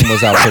because the sun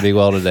was out pretty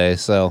well today.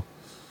 So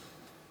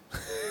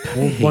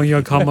When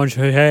you come on,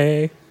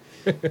 hey.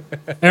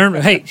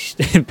 Aaron, hey,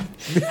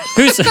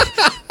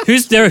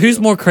 who's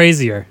more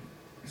crazier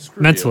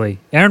mentally,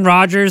 Aaron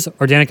Rodgers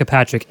or Danica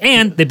Patrick?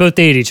 And they both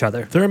dated each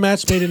other. They're a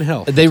match made in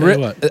hell.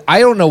 I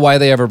don't know why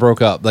they ever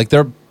broke up. Like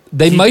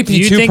they might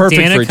be too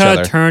perfect for each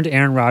other. Danica turned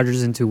Aaron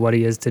Rodgers into what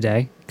he is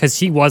today? Because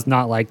he was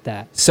not like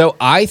that. So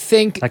I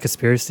think That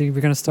conspiracy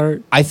we're gonna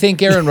start. I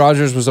think Aaron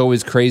Rodgers was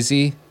always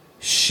crazy.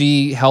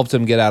 She helped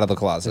him get out of the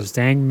closet. Those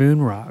dang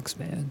moon rocks,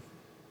 man.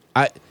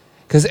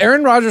 Because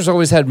Aaron Rodgers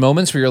always had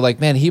moments where you're like,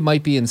 man, he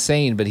might be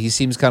insane, but he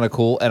seems kind of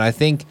cool. And I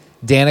think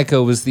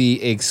Danica was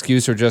the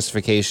excuse or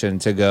justification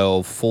to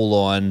go full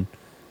on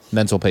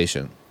mental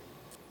patient.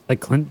 Like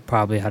Clint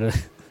probably had a.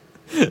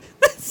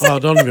 Oh,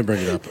 don't even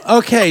bring it up.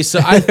 Okay, so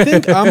I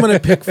think I'm going to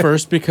pick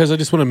first because I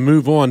just want to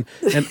move on.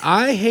 And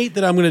I hate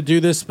that I'm going to do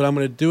this, but I'm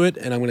going to do it,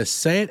 and I'm going to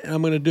say it, and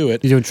I'm going to do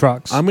it. You're doing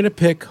trucks. I'm going to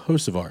pick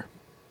Hocevar.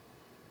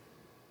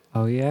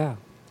 Oh yeah,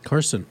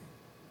 Carson.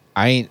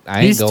 I ain't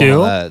He's going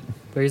due. on that.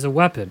 but he's a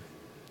weapon.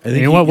 I think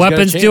You know what he's got a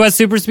weapons do chance. at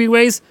super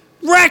speedways?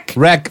 Wreck.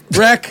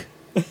 Wreck.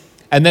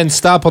 And then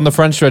stop on the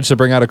front stretch to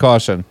bring out a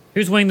caution.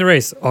 Who's winning the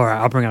race? All right,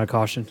 I'll bring out a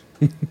caution.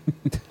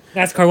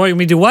 NASCAR, what you want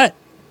me to do? What?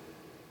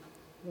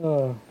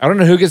 I don't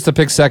know who gets to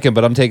pick second,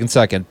 but I'm taking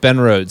second. Ben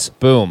Rhodes.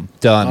 Boom.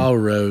 Done. All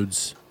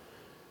roads.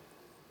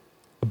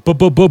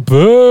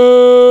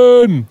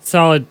 Ben.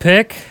 Solid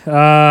pick.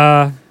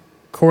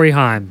 Corey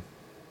Heim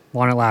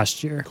won it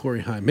last year.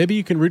 Corey Heim. Maybe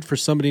you can root for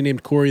somebody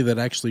named Corey that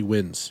actually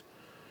wins.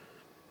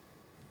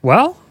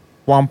 Well,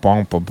 Womp,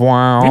 womp, womp,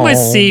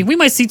 womp. we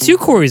might see two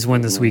Corys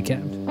win this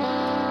weekend.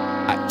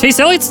 Chase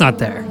Elliott's not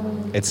there.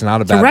 It's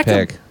not a To bad wreck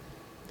him. pick.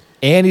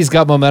 And he's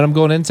got momentum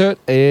going into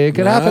it. It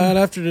could Not happen.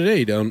 after today,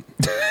 you don't.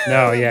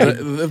 No, yeah.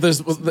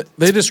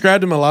 They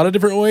described him a lot of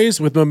different ways.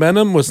 With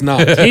momentum, was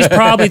not. He's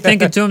probably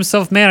thinking to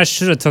himself, man, I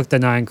should have took the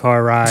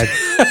 9-car ride.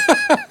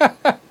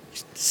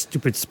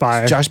 Stupid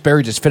spire. Josh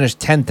Berry just finished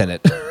 10th in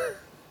it.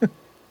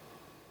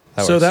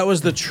 So that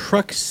was the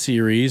truck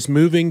series.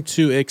 Moving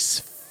to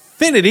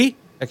Xfinity.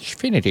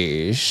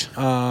 Xfinities.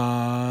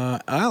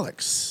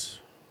 Alex.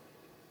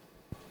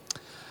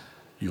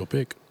 Your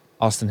pick.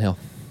 Austin Hill.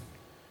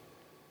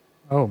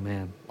 Oh,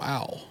 man.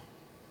 Wow.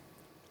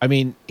 I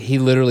mean, he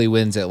literally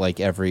wins at like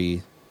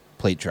every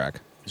plate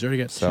track. He's already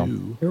got So.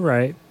 two. You're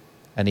right.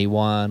 And he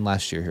won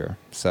last year here.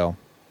 So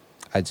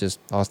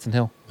Austin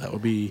Hill. That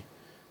would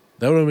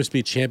almost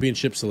be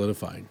championship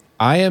solidifying.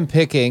 I am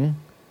picking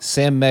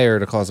Sam Mayer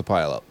to cause a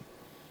pileup.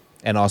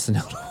 And Austin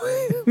Hill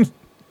to win.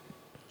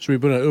 Should we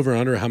put an over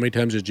under how many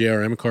times a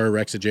JRM car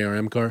wrecks a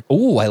JRM car?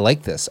 Ooh, I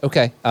like this.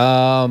 Okay.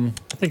 I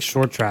think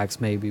short tracks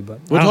maybe, but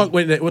We'll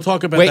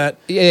talk about that.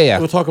 Yeah.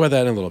 We'll talk about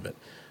that in a little bit.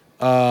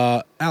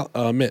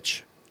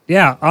 Mitch.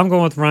 Yeah, I'm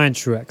going with Ryan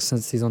Truex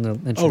since he's on the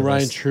entry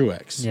Ryan list.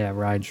 Truex. Yeah,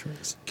 Ryan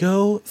Truex.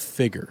 Go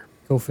figure.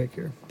 Go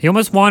figure. He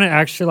almost won it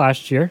actually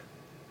last year.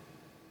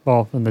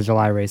 Well, in the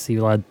July race, he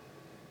led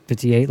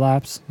 58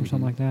 laps or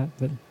something like that.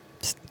 But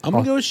I'm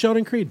going to go with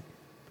Sheldon Creed.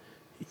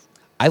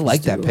 I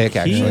like that pick,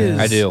 actually.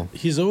 I do.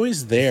 He's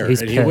always there,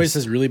 He's and he always pissed.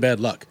 has really bad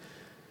luck.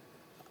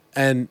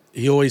 And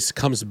he always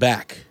comes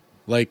back.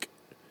 Like,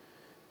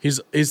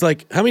 he's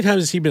like, how many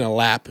times has he been a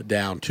lap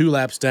down, 2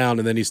 laps down,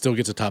 and then he still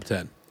gets a top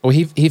 10? Well,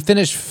 he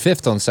finished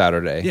 5th on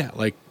Saturday. Yeah,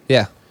 like,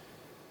 Yeah.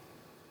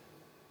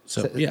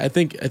 so, yeah, I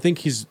think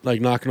he's,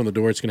 like, knocking on the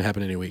door. It's going to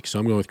happen any week, so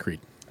I'm going with Creed.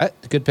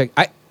 Good pick.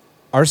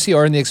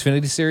 RCR in the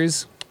Xfinity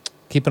Series,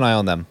 keep an eye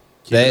on them.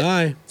 Keep an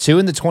eye. 2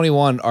 and the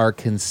 21 are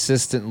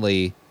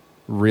consistently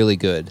really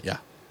good. Yeah.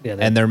 yeah,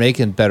 And they're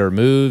making better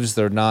moves.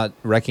 They're not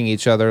wrecking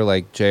each other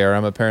like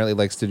JRM apparently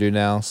likes to do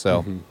now.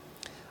 So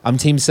I'm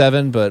Team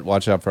 7, but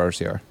watch out for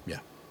RCR. Yeah.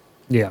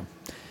 yeah.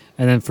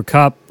 And then for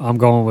Cup, I'm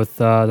going with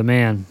the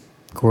man,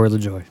 Corey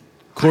LaJoy.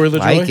 Corey LaJoy.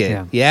 Like it.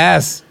 Yeah.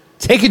 Yes.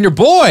 Taking your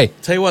boy.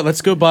 Tell you what,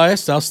 let's go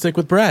biased. I'll stick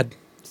with Brad.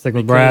 Stick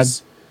with Brad.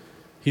 Because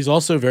he's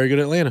also very good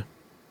at Atlanta.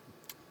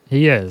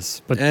 He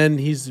is, but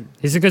And he's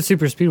he's a good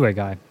super speedway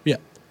guy. Yeah.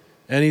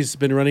 And he's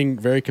been running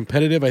very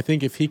competitive. I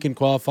think if he can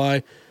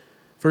qualify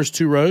first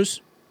 2 rows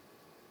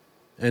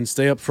and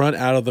stay up front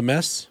out of the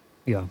mess.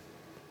 Yeah.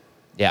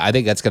 Yeah, I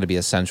think that's going to be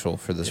essential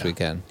for this Yeah.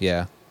 weekend.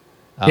 Yeah.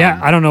 Yeah,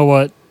 I don't know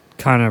what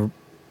kind of,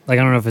 like,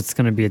 I don't know if it's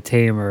going to be a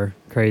tame or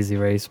crazy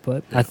race,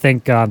 but I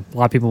think a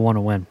lot of people want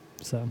to win.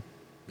 So,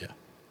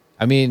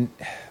 I mean,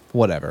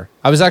 whatever.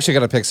 I was actually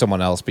going to pick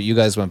someone else, but you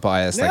guys went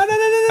biased. Like,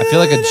 I feel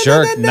like a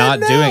jerk not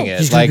doing it.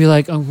 he's going Like, to be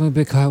like, I'm going to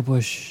pick Kyle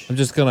Busch. I'm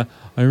just going to,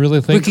 I really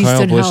think Ricky Kyle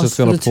Busch Stenhouse is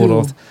going for to the pull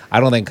it 2. off. I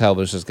don't think Kyle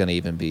Busch is going to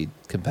even be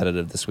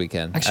competitive this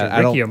weekend. Actually,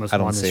 I don't- Ricky almost I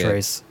don't won see this it.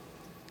 race.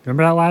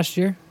 Remember that last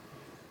year?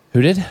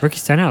 Who did? Ricky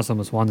Stenhouse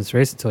almost won this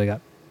race until he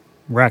got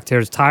wrecked.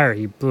 His tire,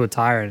 he blew a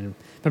tire. And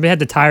remember he had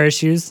the tire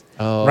issues?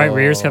 Right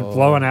rears kept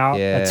blowing out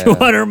yeah. at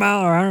 200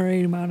 mile or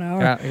 180 mile an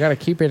hour. I got to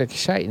keep it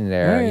exciting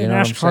there. Hey, You know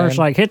what I'm NASCAR's saying?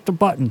 like, hit the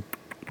button.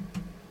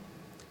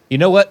 You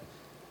know what?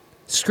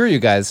 Screw you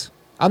guys.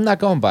 I'm not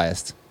going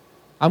biased.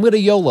 I'm going to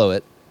YOLO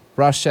it.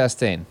 Ross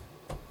Chastain.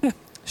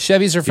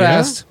 Chevys are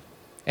fast.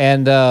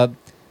 And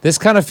This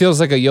kind of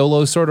feels like a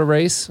YOLO sort of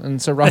race, and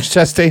so Ross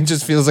Chastain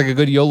just feels like a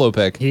good YOLO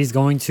pick. He's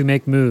going to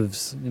make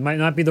moves. It might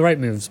not be the right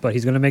moves, but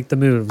he's going to make the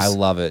moves. I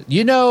love it.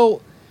 You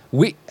know,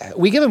 we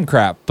give him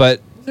crap,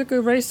 but He's a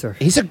good racer.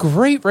 he's a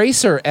great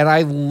racer, and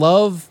I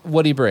love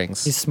what he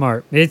brings. He's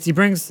smart. He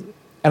brings, and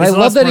I he's a lot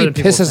love that he smarter than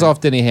people pisses think.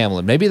 off Denny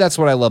Hamlin. Maybe that's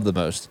what I love the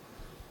most.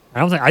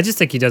 I just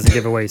think he doesn't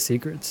give away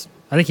secrets.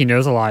 I think he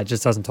knows a lot,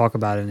 just doesn't talk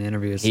about it in the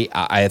interviews.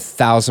 I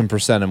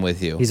 1,000% am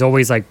with you. He's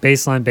always like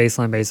baseline,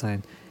 baseline,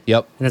 baseline.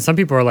 Yep. And then some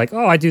people are like,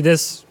 "Oh, I do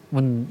this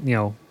when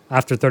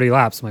after 30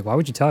 laps." I'm like, "Why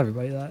would you tell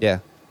everybody that?" Yeah.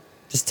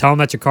 Just tell them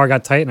that your car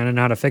got tight and I don't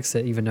know how to fix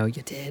it, even though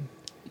you did.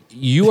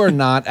 You are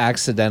not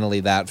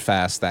accidentally that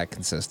fast, that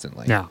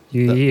consistently. No,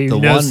 you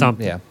know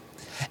something. Yeah.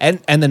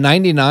 And the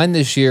 99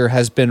 this year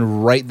has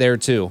been right there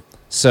too.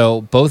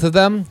 So both of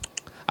them,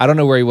 I don't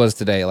know where he was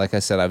today. Like I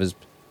said,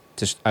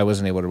 I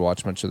wasn't able to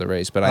watch much of the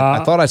race, but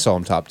I thought I saw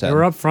him top 10. They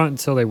were up front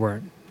until they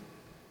weren't.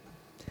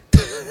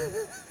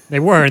 They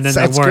were, and then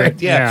Sounds they weren't.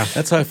 great, yeah.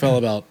 That's how I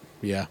felt about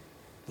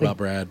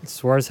Brad.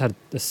 Suarez had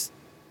a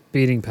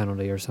speeding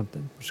penalty or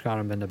something, which got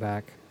him in the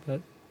back. But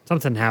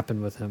something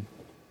happened with him.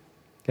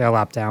 Got a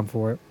lap down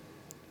for it.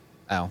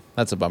 Ow,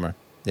 that's a bummer.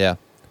 Yeah.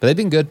 But they've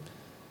been good.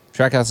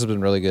 Trackhouse has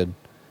been really good.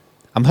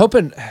 I'm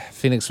hoping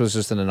Pheonix was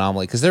just an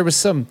anomaly because there was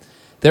some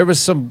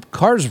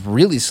cars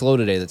really slow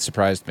today that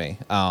surprised me.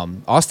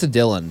 Austin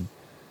Dillon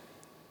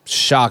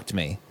shocked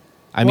me.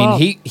 I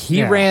mean,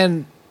 he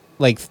ran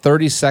like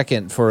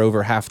 32nd for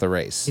over half the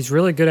race. He's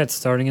really good at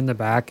starting in the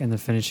back and then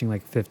finishing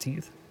like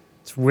 15th.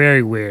 It's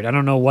very weird. I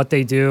don't know what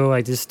they do.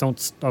 I just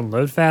don't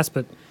unload fast.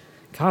 But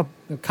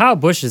Kyle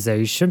Busch is there.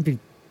 You shouldn't be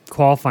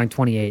qualifying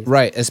 28th.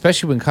 Right,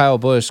 especially when Kyle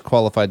Busch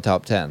qualified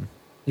top 10.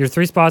 You're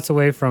 3 spots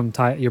away from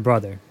your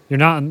brother. You're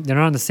not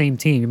on the same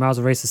team. You might as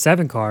well race the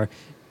 7 car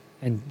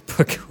and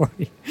put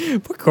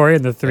Corey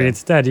in the 3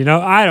 instead.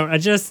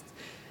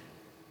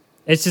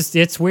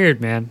 It's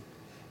weird, man.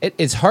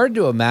 It's hard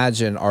to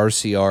imagine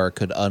RCR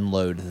could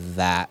unload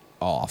that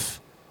off.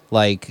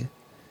 Like,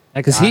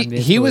 because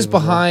he was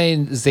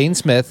behind Zane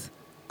Smith,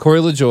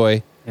 Corey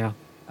LaJoie, Yeah.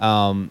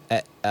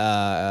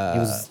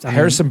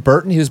 Harrison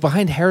Burton. He was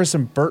behind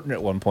Harrison Burton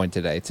at one point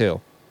today,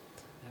 too.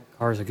 That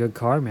car's a good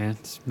car, man.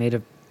 It's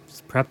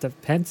prepped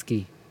at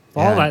Penske.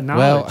 All that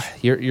knowledge.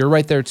 Well, you're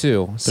right there,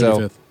 too. So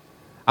 35th.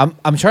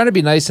 I'm trying to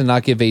be nice and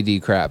not give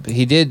AD crap.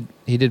 He did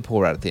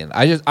pull right at the end.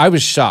 I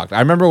was shocked. I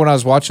remember when I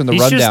was watching the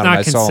He's rundown just and I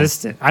not saw him.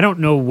 consistent. I don't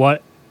know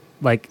what,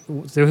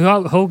 so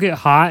he'll get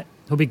hot.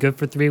 He'll be good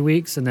for 3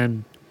 weeks, and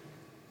then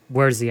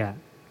where's he at?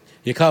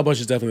 Yeah, Kyle Busch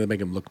is definitely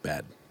making him look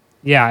bad.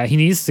 Yeah, he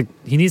needs to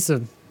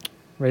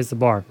raise the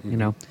bar,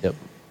 Yep.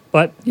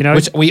 But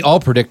Which we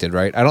all predicted,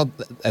 right?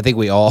 I think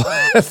we all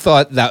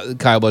thought that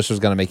Kyle Busch was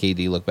going to make AD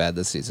look bad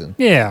this season.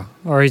 yeah,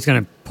 or he's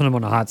gonna put him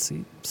on a hot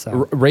seat.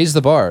 So Raise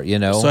the bar,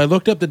 So I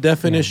looked up the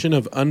definition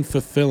of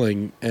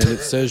unfulfilling, and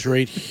it says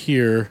right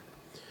here,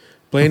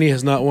 Blaney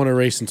has not won a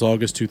race since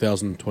August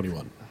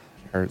 2021.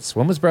 Hurts.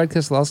 When was Brad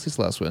Keselowski's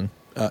last win?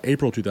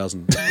 April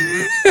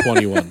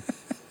 2021.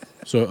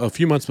 So a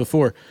few months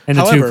before. in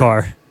the However, 2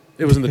 car.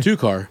 It was in the 2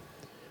 car.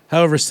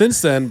 However,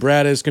 since then,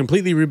 Brad has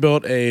completely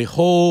rebuilt a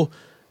whole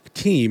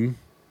team,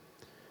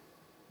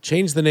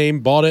 changed the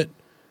name, bought it,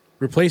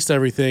 replaced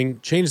everything,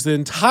 changed the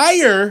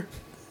entire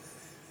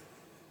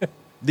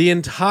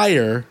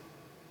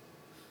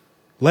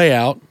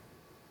layout,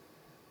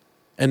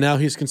 and now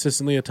he's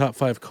consistently a top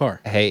 5 car.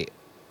 Hey,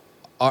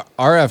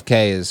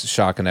 RFK is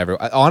shocking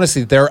everyone.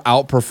 Honestly, they're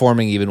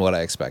outperforming even what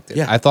I expected.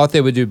 Yeah. I thought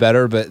they would do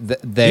better, but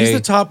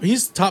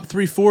He's top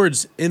 3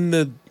 Fords in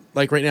the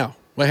right now.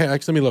 Wait,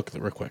 let me look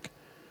real quick.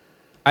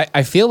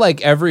 I feel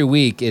like every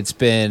week it's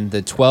been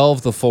the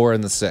 12, the 4,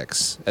 and the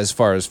 6 as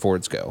far as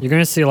Fords go. You're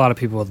gonna see a lot of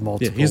people with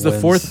multiple. Yeah, he's the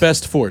wins. 4th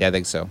best Ford. Yeah, I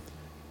think so.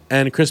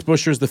 And Chris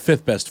Buescher is the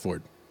 5th best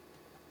Ford.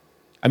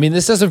 I mean,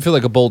 this doesn't feel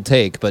like a bold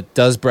take, but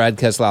does Brad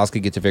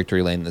Keselowski get to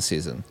victory lane this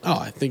season? Oh,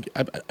 I think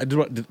I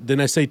didn't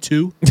I say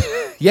 2?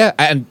 Yeah,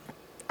 and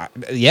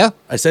yeah,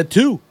 I said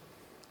 2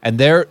 and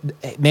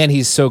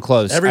he's so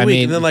close every I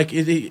week, mean, and then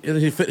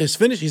his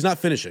finish, he's not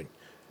finishing.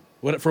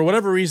 For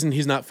whatever reason,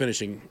 he's not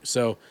finishing.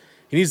 So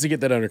he needs to get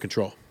that under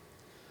control.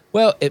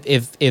 well,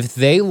 if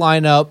they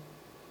line up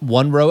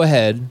one row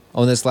ahead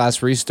on this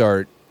last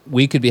restart,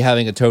 we could be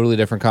having a totally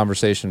different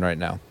conversation right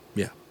now.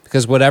 Yeah,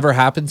 Because whatever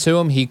happened to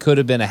him, he could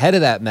have been ahead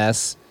of that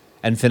mess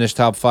and finished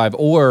top 5,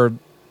 or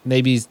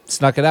maybe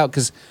snuck it out.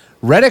 Because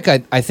Reddick,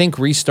 I think,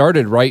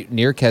 restarted right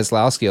near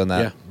Keselowski on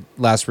that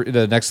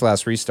the next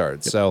last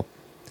restart. Yep. So,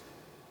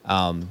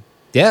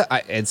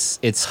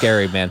 it's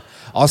scary, man.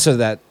 Also,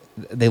 that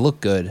they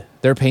look good.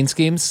 Their paint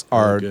schemes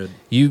are good.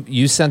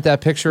 You sent that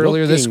picture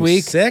earlier this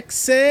week.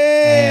 Sexy.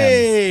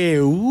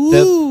 Man.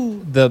 Woo.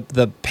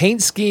 The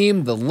paint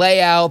scheme, the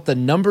layout, the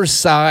number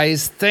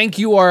size. Thank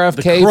you, RFK,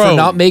 The for chrome.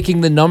 not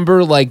making the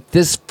number like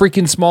this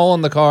freaking small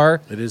on the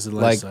car. It is the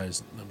last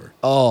size number.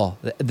 Oh,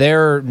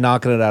 they're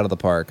knocking it out of the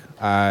park.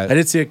 I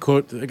did see a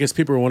quote. I guess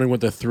people were wondering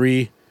what the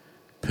 3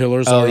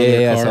 pillars Oh are on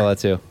their yeah, car. I saw that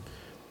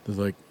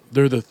too.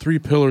 They're the 3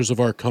 pillars of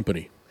our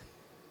company.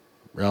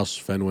 Roush,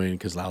 Fenway, and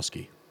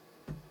Keselowski.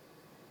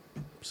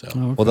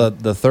 So, Well,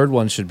 the third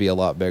one should be a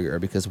lot bigger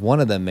because one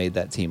of them made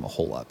that team a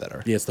whole lot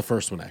better. yeah, it's the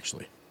first one,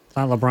 actually.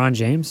 Not LeBron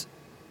James.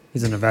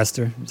 He's an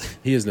investor.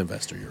 He is an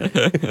investor. You're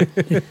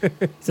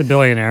right. He's a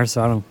billionaire,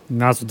 so I don't. You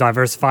might as well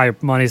diversify your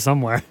money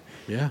somewhere.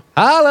 Yeah.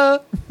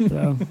 Holla!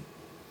 So,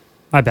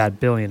 my bad,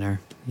 billionaire.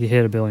 You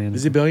hit a billion.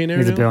 Is he a billionaire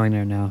He's now? a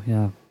billionaire now.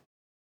 Yeah.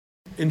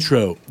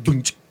 Intro.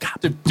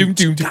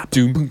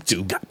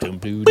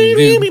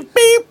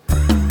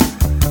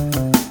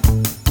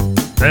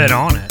 Bet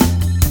on it.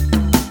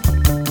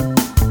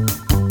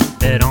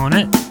 Bet on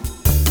it.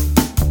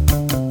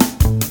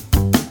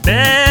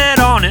 Bet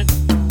on it.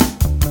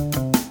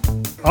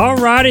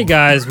 Alrighty,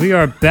 guys, we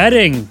are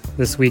betting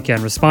this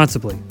weekend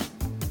responsibly.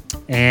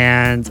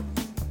 And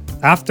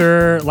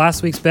after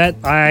last week's bet,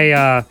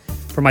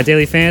 for my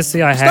daily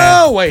fantasy, I had.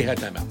 No, wait,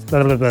 time out.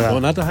 Blah, blah, blah, blah. Well,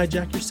 not to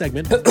hijack your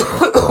segment,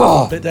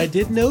 but I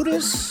did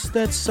notice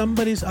that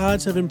somebody's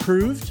odds have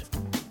improved.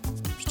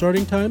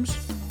 Starting times.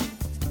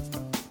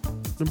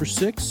 Number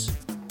 6.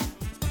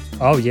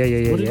 Oh, yeah.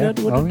 What did yeah. that?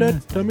 What Oh, did yeah.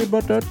 that? Tell me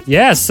about that.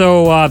 Yeah,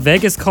 so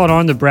Vegas caught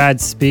on to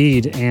Brad's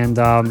speed, and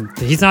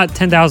he's not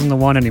 10,000 to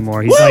 1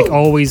 anymore. He's like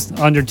always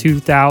under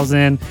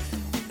 2,000.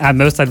 At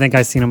most, I think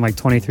I've seen him like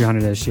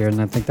 2,300 this year,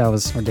 and I think that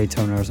was our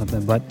Daytona or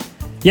something. But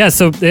yeah,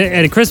 so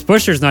and Chris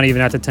Buescher's not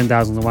even at the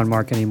 10,000 to 1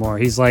 mark anymore.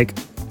 He's like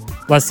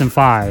less than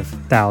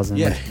 5,000.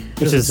 Yeah,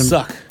 which doesn't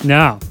suck.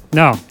 No,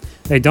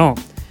 they don't.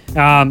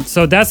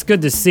 So that's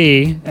good to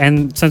see.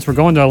 And since we're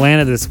going to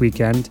Atlanta this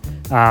weekend,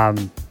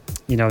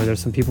 there's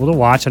some people to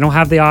watch. I don't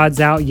have the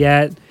odds out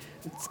yet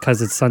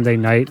because it's Sunday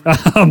night.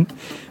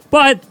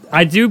 But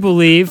I do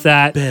believe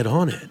that Bet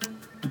on it.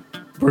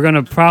 we're going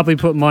to probably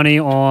put money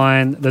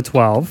on the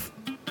 12.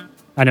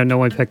 I know no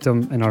one picked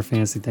them in our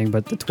fantasy thing,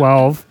 but the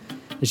 12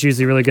 is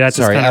usually really good at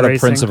Sorry, this kind out of of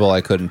racing. principle, I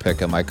couldn't pick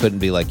him. I couldn't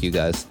be like you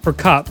guys. For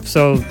Cup.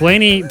 So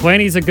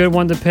Blaney's a good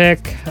one to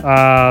pick.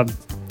 I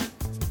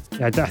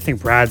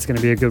think Brad's going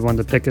to be a good one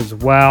to pick as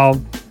well.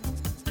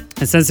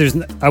 And since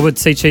I would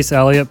say Chase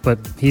Elliott, but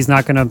he's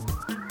not going to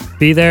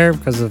be there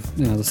because of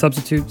the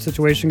substitute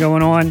situation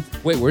going on.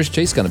 Wait, where's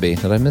Chase going to be?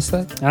 Did I miss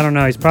that? I don't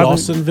know. He's probably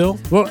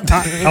Dawsonville? Well,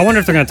 I wonder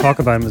if they're going to talk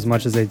about him as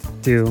much as they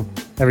do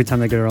every time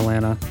they go to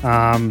Atlanta.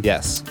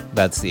 Yes,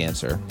 that's the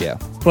answer. Yeah.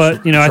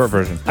 But Short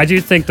version. I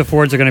do think the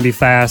Fords are going to be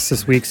fast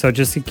this week, so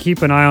just to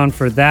keep an eye on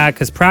for that.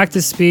 Because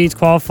practice speeds,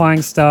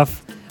 qualifying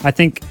stuff, I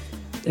think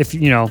if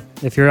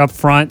you're up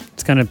front,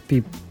 it's going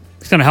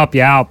to help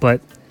you out.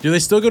 But Do they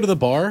still go to the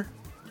bar?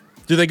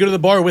 Do they go to the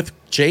bar with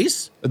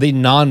Chase? The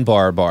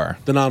non-bar bar.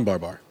 The non-bar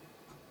bar.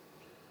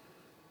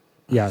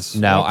 yes,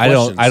 No, More I don't.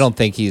 questions. I don't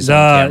think he's on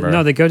camera.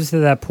 no, they go to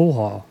that pool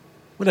hall.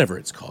 Whatever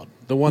it's called.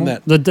 The one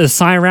that... The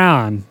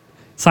siren.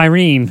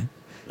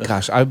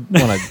 Gosh, I want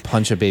to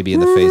punch a baby in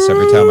the face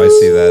every time I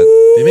see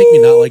that. They make me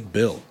not like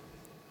Bill.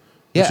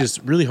 Yeah. Which is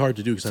really hard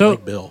to do because I So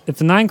like Bill. if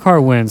the 9 car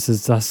wins,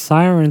 does the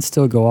siren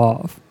still go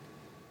off?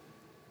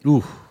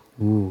 Ooh.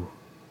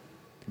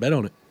 Bet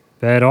on it.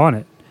 Bet on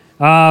it.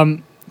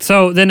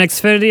 So then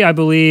Xfinity, I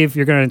believe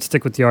you're going to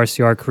stick with the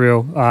RCR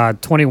crew.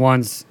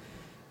 21's,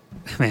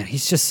 man,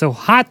 he's just so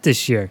hot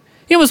this year.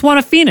 He almost won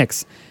a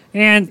Pheonix,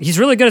 and he's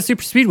really good at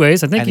super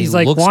speedways. I think And he's he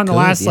like looks won the good,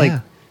 last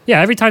yeah.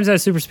 every time he's at a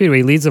super speedway,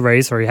 he leads the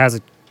race or he has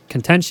a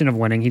contention of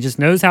winning. He just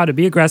knows how to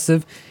be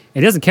aggressive.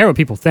 And he doesn't care what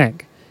people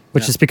think,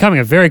 which is becoming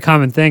a very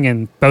common thing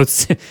in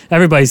both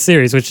everybody's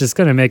series, which is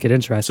going to make it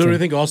interesting. So do you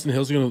think Austin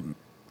Hill's going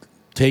to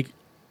take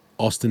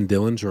Austin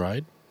Dillon's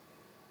ride?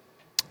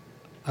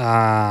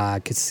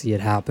 I could see it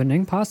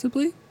happening,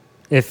 possibly.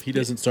 If He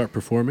doesn't start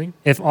performing?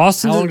 if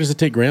Austin, How long does it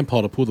take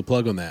Grandpa to pull the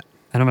plug on that?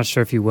 and I'm not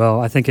sure if he will.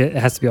 I think it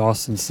has to be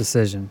Austin's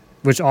decision,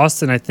 which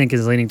Austin I think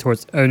is leaning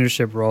towards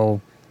ownership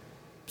role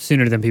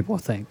sooner than people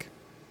think.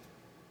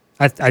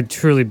 I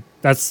truly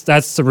that's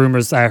the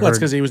rumors I Well, that's heard.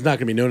 because he was not going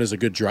to be known as a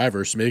good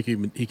driver, so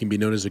maybe he can be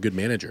known as a good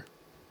manager.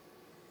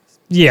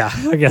 Yeah,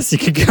 I guess you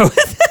could go with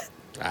it.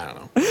 I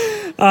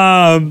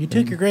don't know. You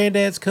took your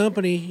granddad's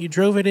company, you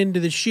drove it into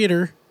the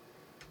shitter.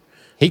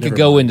 He could Never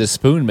go mind. into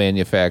spoon The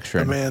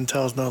manufacturing. man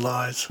tells no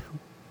lies.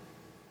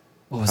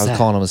 What I was was that?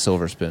 calling him a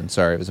silver spoon.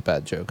 Sorry, it was a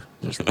bad joke.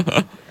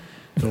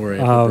 Don't worry,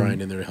 I have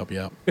Brian in there to help you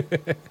out.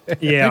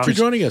 Yeah. Thanks for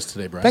joining us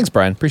today, Brian. Thanks,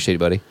 Brian. Appreciate it,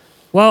 buddy.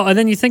 Well, and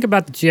then you think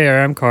about the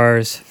GRM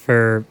cars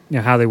for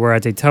how they were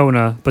at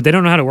Daytona, but they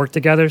don't know how to work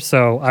together,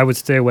 so I would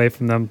stay away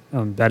from them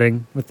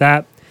betting with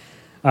that.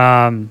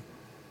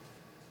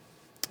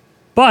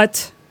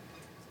 But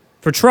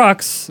for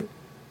trucks,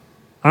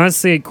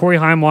 honestly, Corey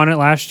Heim won it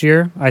last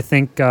year. I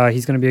think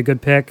he's going to be a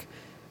good pick.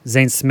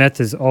 Zane Smith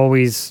is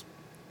always,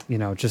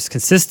 just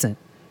consistent.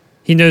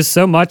 He knows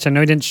so much. I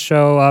know he didn't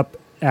show up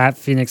at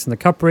Pheonix in the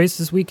Cup race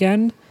this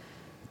weekend,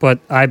 but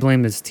I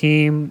blame his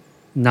team,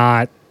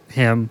 not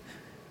him.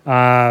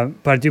 But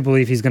I do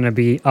believe he's going to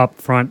be up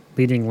front,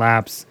 leading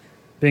laps,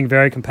 being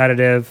very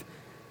competitive.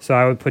 So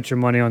I would put your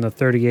money on the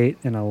 38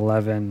 and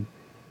 11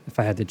 if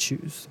I had to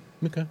choose.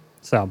 Okay.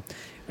 So,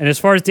 and as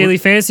far as daily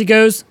fantasy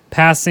goes,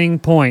 passing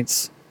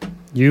points.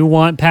 You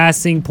want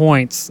passing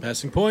points.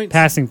 Passing points.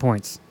 Passing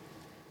points.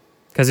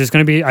 Because I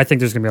think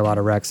there's going to be a lot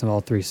of wrecks in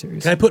all 3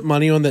 series. Can I put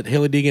money on that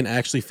Haley Deegan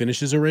actually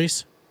finishes a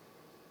race?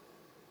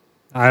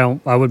 I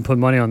wouldn't put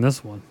money on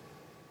this one.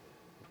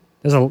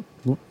 There's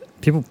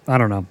people. I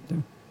don't know.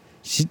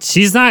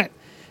 She's not.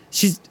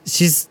 She's.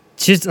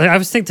 I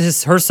was thinking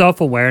her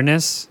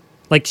self-awareness.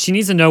 Like she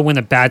needs to know when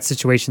a bad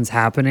situation's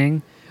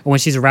happening, and when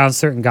she's around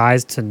certain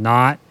guys to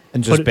not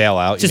And just bail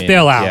out. Just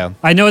bail out. Yeah.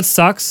 I know it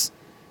sucks,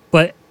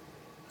 but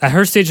at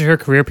her stage of her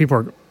career,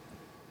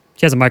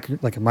 she has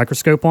a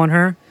microscope on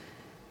her.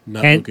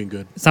 Not looking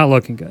good. It's not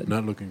looking good.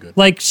 Not looking good.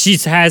 Like she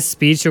has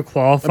speed, she'll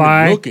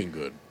qualify. I mean, looking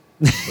good,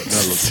 but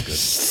not looking good.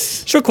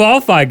 She'll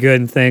qualify good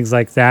and things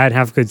like that,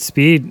 have good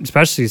speed,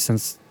 especially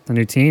since the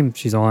new team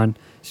she's on.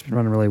 She's been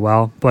running really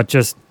well. But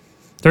just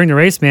during the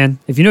race, man,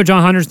 if you know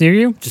John Hunter's near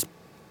you, just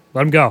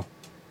let him go.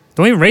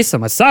 Don't even race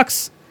him. It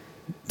sucks.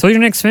 Until you're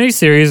in an Xfinity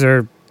Series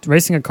or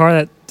racing a car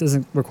that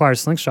doesn't require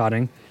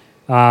slingshotting,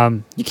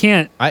 you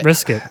can't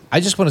risk it. I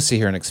just want to see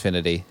her in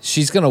Xfinity.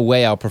 She's going to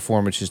way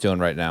outperform what she's doing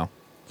right now.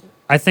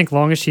 I think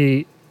long as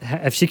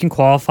if she can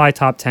qualify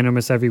top 10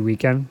 almost every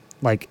weekend,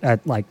 like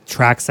at like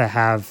tracks that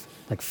have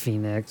like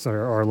Pheonix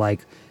or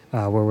like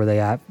where were they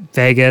at?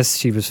 Vegas,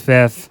 she was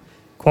 5th,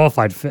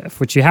 qualified 5th,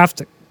 which you have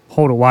to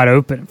hold it wide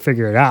open and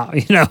figure it out,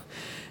 you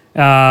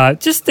know?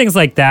 Just things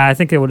like that. I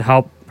think it would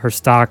help her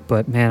stock,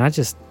 but man, I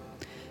just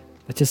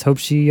hope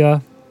she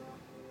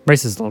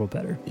races a little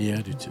better. Yeah,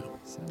 I do too.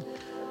 So,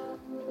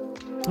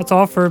 that's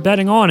all for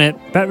betting on it.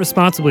 Bet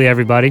responsibly,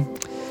 everybody.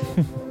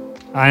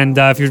 And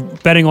if you're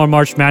betting on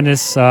March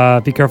Madness,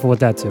 be careful with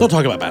that too. Don't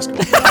talk about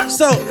basketball.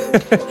 So,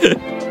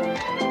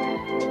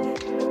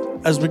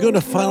 as we go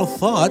to final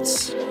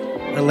thoughts,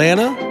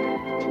 Atlanta,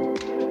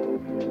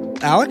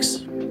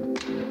 Alex?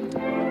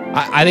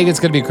 I think it's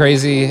going to be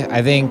crazy.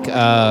 I think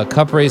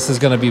Cup race is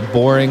going to be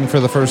boring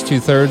for the first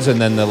 2/3, and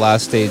then the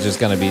last stage is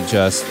going to be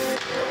just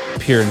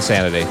pure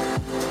insanity.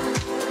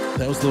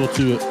 That was a little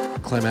too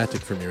climactic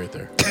for me right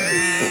there.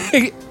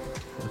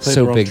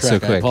 So big, so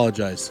quick. I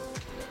apologize.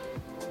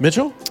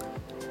 Mitchell?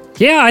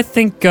 Yeah, I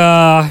think you're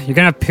going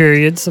to have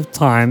periods of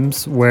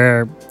times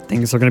where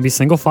things are going to be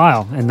single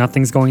file and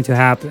nothing's going to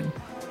happen.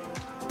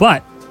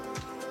 But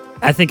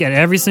I think at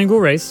every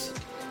single race,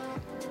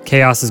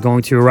 chaos is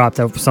going to erupt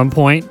at some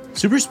point.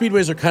 Super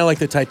speedways are kind of like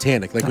the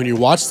Titanic. Like when you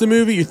watch the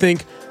movie, you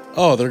think,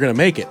 oh, they're going to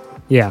make it.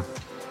 Yeah.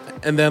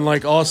 And then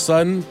like all of a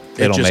sudden,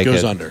 it just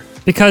goes under.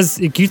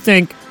 Because you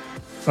think,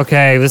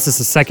 okay, this is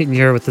the second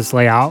year with this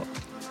layout.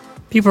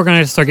 People are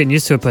going to start getting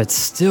used to it, but it's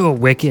still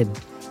wicked.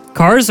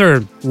 Cars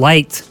are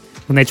light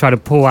when they try to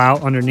pull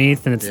out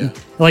underneath, and it's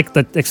like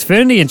the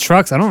Xfinity and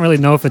trucks. I don't really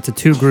know if it's a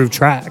 2-groove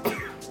track.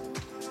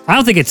 I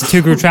don't think it's a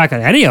 2-groove track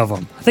on any of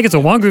them. I think it's a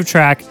 1-groove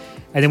track,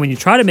 and then when you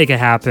try to make it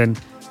happen,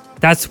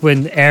 that's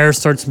when air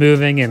starts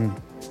moving, and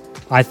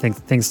I think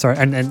things start.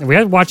 And we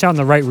have to watch out in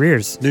the right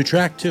rears. New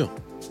track too.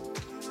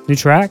 New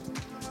track?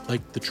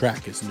 Like the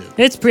track is new.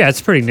 It's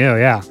pretty new.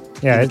 Yeah.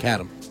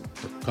 Macadam.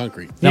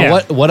 Concrete. Now,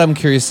 what I'm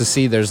curious to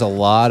see, there's a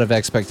lot of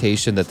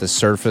expectation that the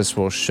surface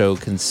will show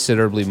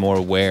considerably more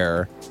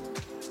wear.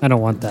 I don't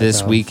want that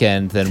this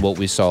weekend than what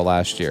we saw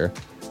last year.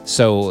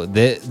 So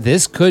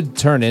this could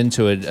turn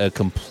into a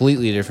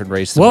completely different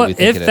race than what we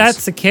think it is. If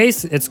that's the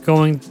case, it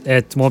won't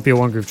be a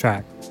 1-groove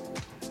track.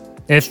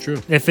 That's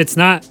true. If it's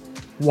not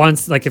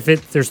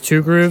there's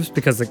 2 grooves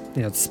because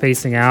it's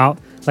spacing out,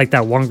 like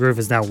that 1 groove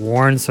is now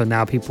worn, so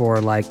now people are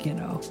like,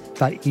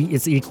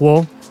 it's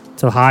equal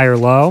to high or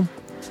low.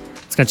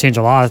 It's going to change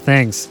a lot of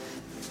things.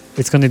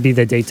 It's going to be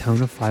the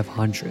Daytona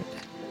 500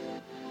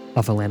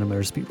 of Atlanta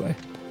Motor Speedway.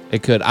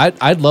 It could.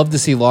 I'd love to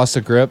see loss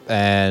of grip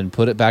and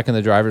put it back in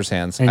the driver's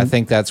hands. I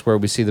think that's where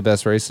we see the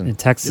best racing. And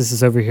Texas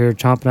is over here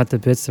chomping at the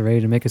bits. They're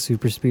ready to make a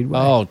super speedway.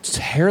 Oh,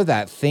 tear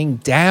that thing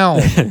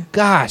down.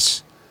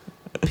 Gosh.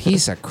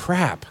 Piece of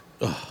crap.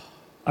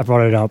 I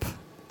brought it up.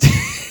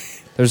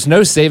 There's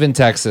no saving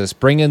Texas.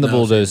 Bring in the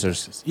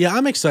bulldozers. Yeah,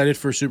 I'm excited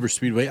for super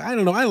speedway. I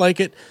don't know. I like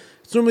it.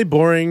 It's normally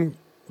boring.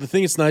 The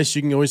thing that's nice,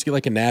 you can always get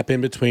like a nap in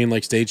between,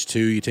 like stage 2.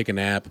 You take a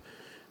nap,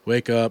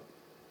 wake up.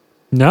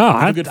 No,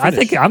 I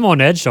think I'm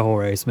on edge the whole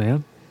race,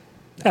 man.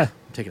 Yeah, I'm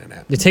taking a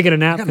nap. You're taking a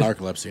nap? I got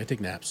narcolepsy. I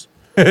take naps.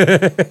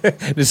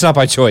 It's not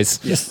by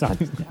choice. It's not.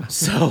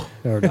 So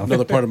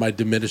another part of my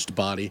diminished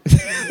body.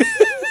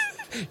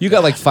 You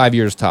got like 5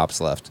 years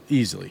tops left.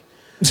 Easily.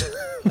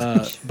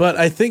 But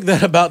I think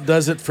that about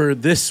does it for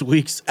this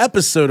week's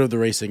episode of The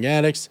Racing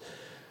Addicts.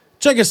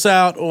 Check us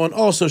out on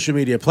all social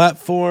media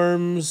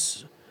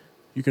platforms.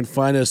 You can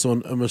find us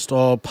on almost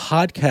all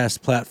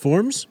podcast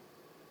platforms.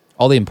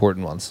 All the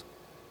important ones.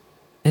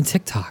 And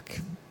TikTok.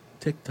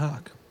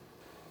 TikTok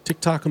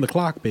on the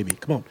clock, baby.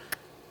 Come on.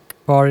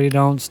 Party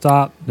don't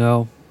stop.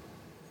 No.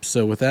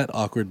 So with that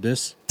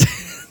awkwardness,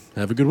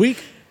 have a good week.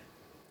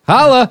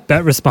 Holla.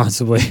 Bet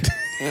responsibly.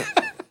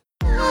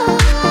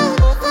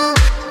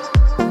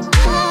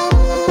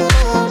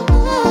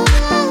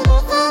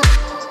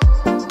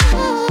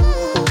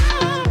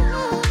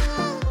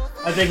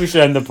 I think we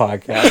should end the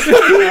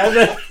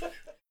podcast.